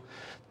harm you,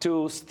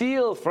 to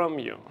steal from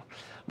you.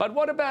 But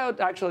what about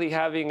actually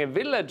having a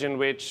village in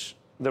which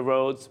the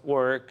roads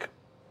work,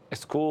 a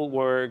school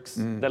works,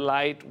 the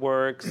light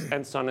works,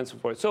 and so on and so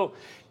forth? So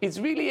it's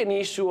really an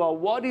issue of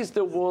what is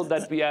the world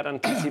that we are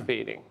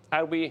anticipating?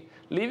 Are we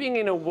living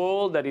in a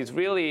world that is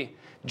really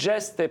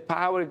just a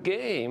power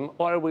game,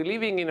 or are we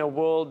living in a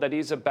world that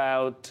is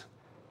about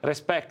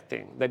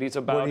respecting, that is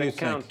about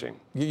encountering.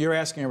 You're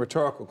asking a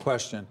rhetorical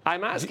question.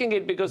 I'm asking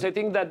it because I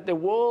think that the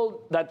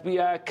world that we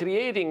are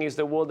creating is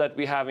the world that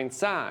we have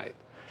inside.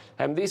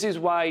 And this is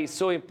why it's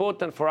so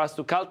important for us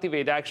to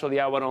cultivate actually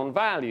our own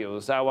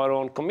values, our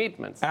own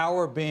commitments.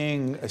 Our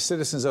being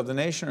citizens of the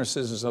nation or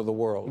citizens of the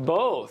world?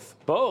 Both.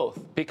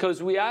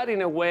 Because we are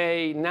in a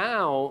way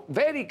now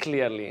very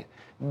clearly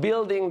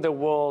building the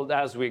world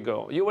as we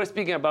go. You were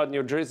speaking about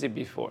New Jersey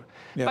before.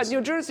 Yes. But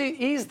New Jersey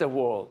is the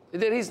world.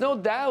 There is no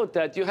doubt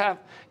that you have,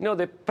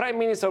 the Prime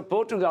Minister of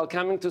Portugal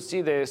coming to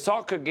see the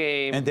soccer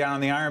game. And down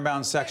in the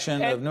Ironbound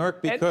section of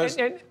Newark, because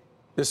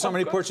there's so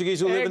many Portuguese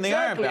who live in the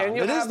Ironbound.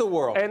 It is the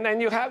world. And then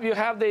you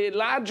have the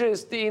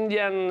largest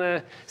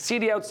Indian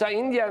city outside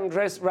India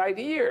just right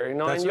here.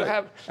 That's and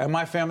right. And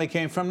my family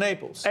came from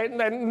Naples.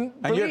 And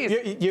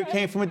you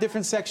came from a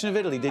different section of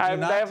Italy, did you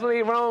I'm not?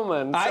 definitely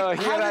Roman. How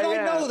did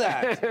I know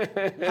that?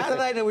 How did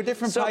I know? We're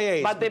different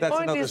pailles. But the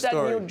point is that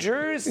story.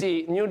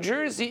 New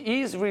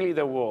Jersey is really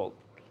the world.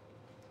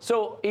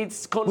 So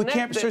it's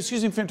connected. So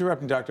excuse me for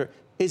interrupting, Doctor.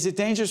 Is it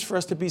dangerous for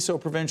us to be so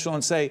provincial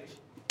and say,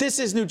 this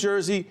is New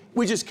Jersey,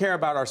 we just care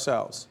about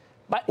ourselves?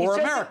 Or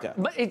America?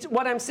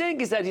 What I'm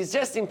saying is that it's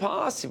just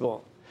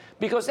impossible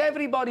because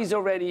everybody's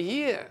already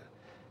here.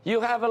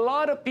 You have a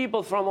lot of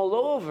people from all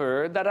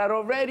over that are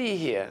already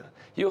here.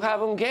 You have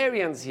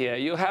Hungarians here,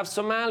 you have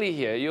Somali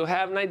here, you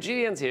have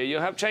Nigerians here, you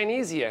have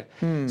Chinese here.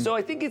 So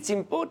I think it's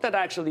important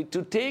actually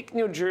to take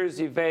New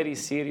Jersey very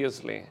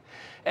seriously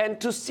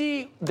and to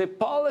see the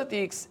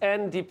politics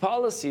and the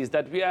policies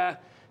that we are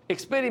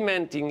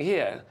experimenting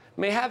here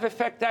may have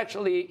effect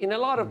actually in a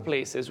lot of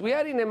places. We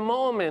are in a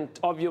moment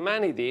of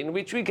humanity in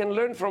which we can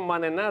learn from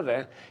one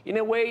another in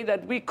a way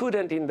that we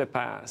couldn't in the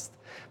past.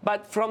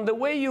 But from the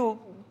way you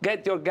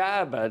get your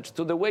garbage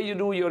to the way you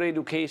do your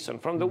education,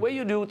 from the way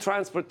you do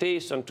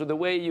transportation to the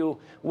way you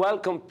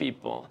welcome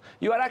people,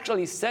 you are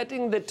actually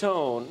setting the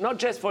tone, not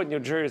just for New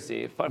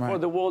Jersey, but for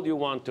the world you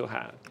want to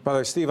have. By the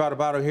way, Steve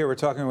Adubato here. We're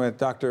talking with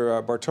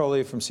Dr.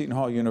 Bartoli from Seton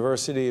Hall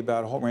University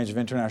about a whole range of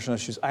international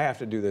issues. I have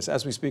to do this.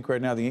 As we speak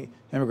right now, the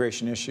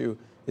immigration issue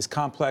is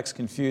complex,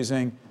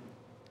 confusing.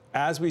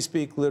 As we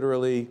speak,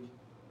 literally,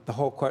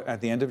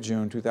 at the end of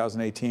June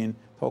 2018, the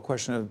whole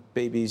question of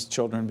babies,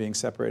 children being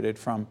separated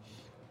from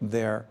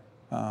their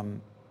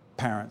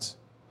parents.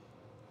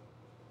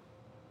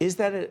 Is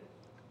that a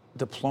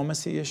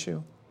diplomacy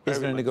issue? Is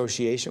it a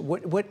negotiation?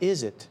 What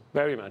is it?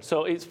 Very much.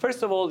 So it's,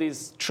 first of all,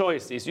 is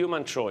choice, is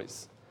human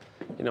choice.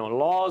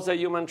 Laws are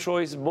human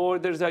choice,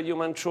 borders are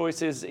human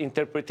choices,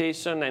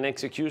 interpretation and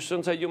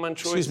executions are human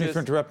choices. Excuse me for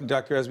interrupting,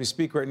 Doctor. As we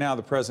speak right now,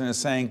 the president is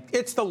saying,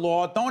 it's the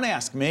law, don't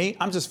ask me,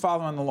 I'm just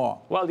following the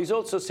law. Well, he's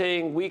also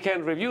saying we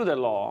can review the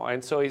law,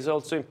 and so it's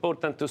also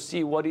important to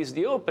see what is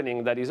the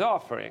opening that he's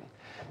offering.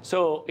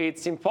 So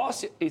it's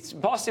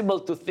impossible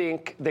to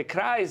think the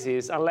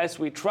crisis unless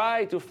we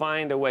try to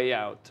find a way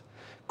out.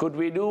 Could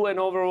we do an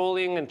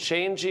overhauling and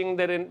changing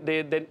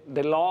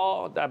the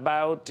law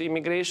about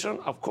immigration?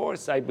 Of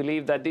course, I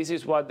believe that this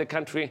is what the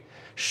country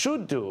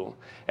should do.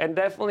 And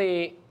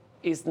definitely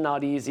it's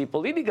not easy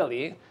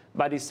politically,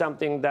 but it's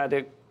something that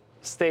a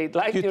state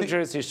like New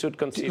Jersey should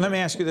consider. Let me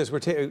ask you this.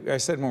 I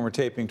said when we're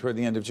taping toward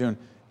the end of June,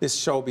 this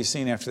show will be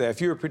seen after that. If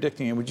you were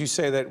predicting it, would you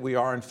say that we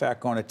are, in fact,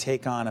 going to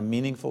take on a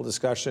meaningful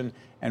discussion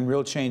and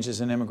real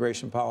changes in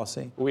immigration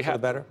policy for the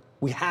better?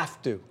 We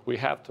have to. We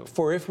have to.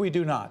 For if we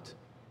do not?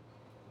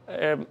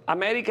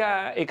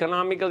 America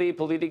economically,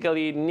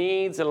 politically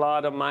needs a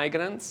lot of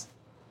migrants.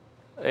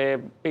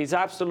 It's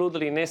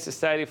absolutely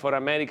necessary for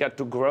America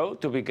to grow,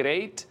 to be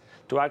great,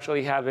 to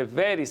actually have a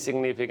very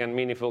significant,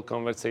 meaningful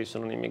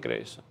conversation on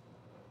immigration.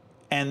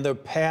 And the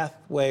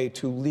pathway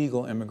to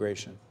legal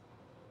immigration.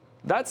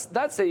 That's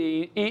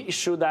the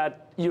issue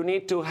that you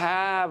need to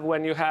have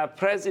when you have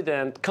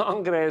president,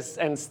 Congress,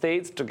 and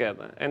states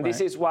together. And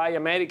this is why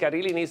America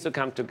really needs to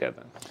come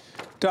together.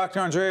 Dr.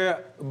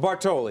 Andrea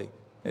Bartoli,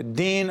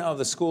 Dean of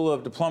the School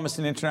of Diplomacy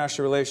and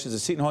International Relations at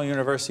Seton Hall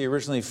University,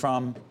 originally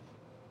from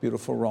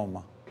beautiful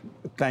Roma.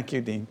 Thank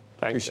you, Dean.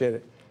 Appreciate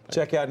it.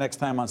 Check out next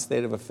time on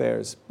State of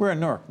Affairs. We're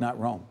in Newark, not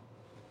Rome.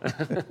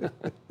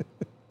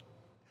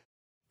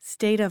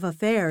 State of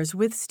Affairs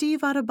with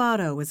Steve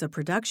Adubato is a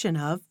production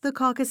of the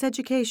Caucus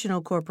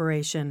Educational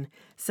Corporation,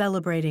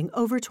 celebrating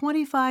over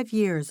 25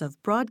 years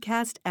of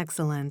broadcast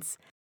excellence.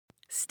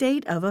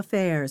 State of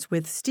Affairs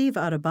with Steve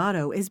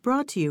Adubato is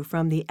brought to you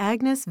from the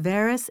Agnes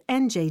Veris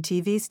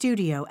NJTV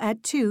studio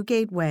at 2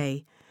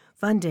 Gateway.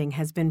 Funding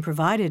has been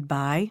provided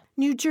by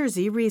New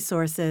Jersey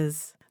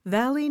Resources,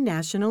 Valley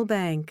National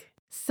Bank,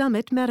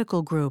 Summit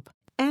Medical Group,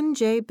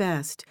 NJ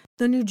Best,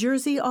 the New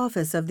Jersey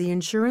Office of the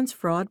Insurance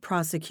Fraud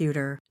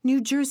Prosecutor,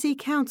 New Jersey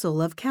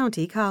Council of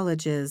County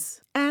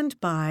Colleges, and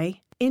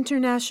by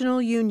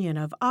International Union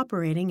of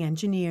Operating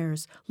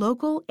Engineers,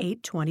 Local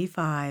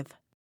 825.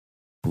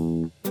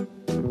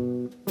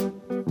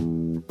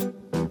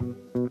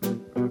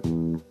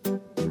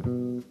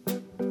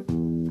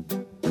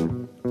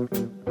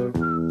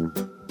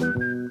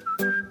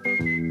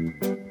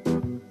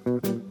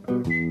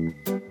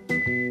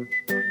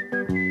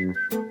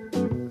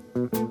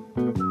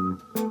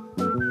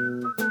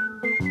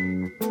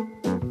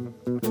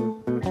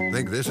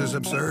 this is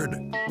absurd?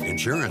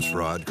 Insurance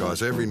fraud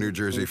costs every New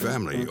Jersey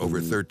family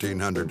over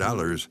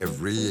 $1,300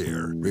 every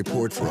year.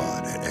 Report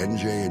fraud at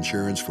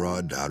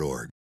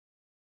njInsuranceFraud.org.